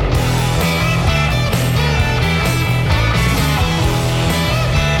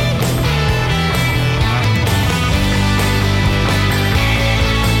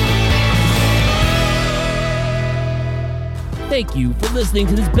 Thank you for listening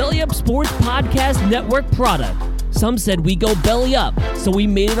to this Belly Up Sports Podcast Network product. Some said we go belly up, so we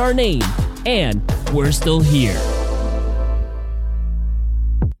made it our name, and we're still here.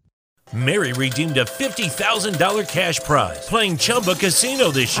 Mary redeemed a $50,000 cash prize playing Chumba Casino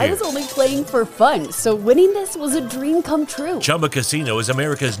this year. I was only playing for fun, so winning this was a dream come true. Chumba Casino is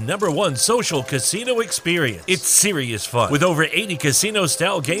America's #1 social casino experience. It's serious fun. With over 80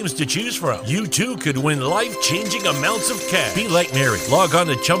 casino-style games to choose from, you too could win life-changing amounts of cash. Be like Mary. Log on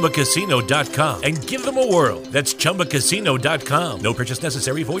to ChumbaCasino.com and give them a whirl. That's ChumbaCasino.com. No purchase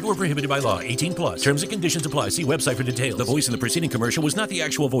necessary. Void where prohibited by law. 18+. Terms and conditions apply. See website for details. The voice in the preceding commercial was not the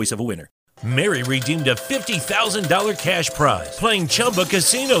actual voice of a winner. Mary redeemed a $50,000 cash prize playing Chumba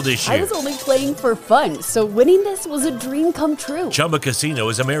Casino this year. I was only playing for fun, so winning this was a dream come true. Chumba Casino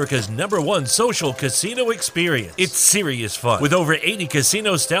is America's #1 social casino experience. It's serious fun. With over 80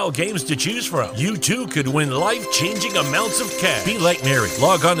 casino-style games to choose from, you too could win life-changing amounts of cash. Be like Mary.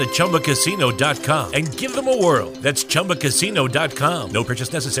 Log on to ChumbaCasino.com and give them a whirl. That's ChumbaCasino.com. No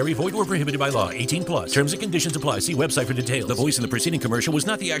purchase necessary. Void where prohibited by law. 18+. Terms and conditions apply. See website for details. The voice in the preceding commercial was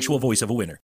not the actual voice of a winner.